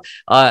Robb.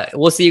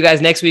 We'll see you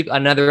guys next week on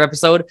another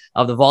episode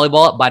of the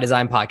Volleyball by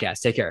Design podcast.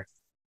 Take care.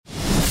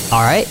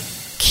 All right,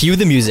 cue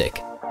the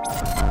music.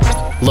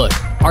 Look,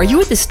 Are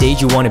you at the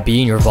stage you want to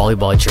be in your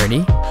volleyball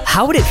journey?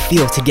 How would it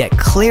feel to get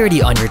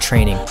clarity on your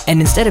training, and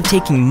instead of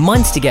taking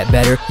months to get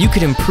better, you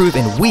could improve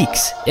in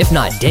weeks, if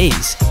not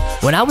days?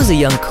 When I was a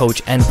young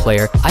coach and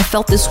player, I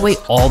felt this way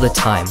all the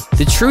time.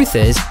 The truth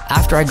is,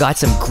 after I got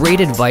some great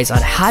advice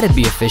on how to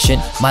be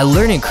efficient, my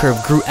learning curve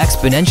grew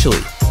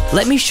exponentially.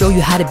 Let me show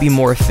you how to be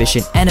more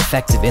efficient and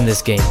effective in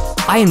this game.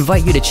 I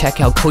invite you to check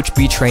out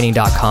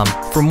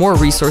CoachBTraining.com for more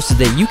resources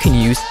that you can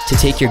use to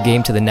take your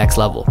game to the next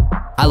level.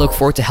 I look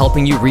forward to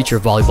helping you reach your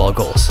volleyball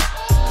goals.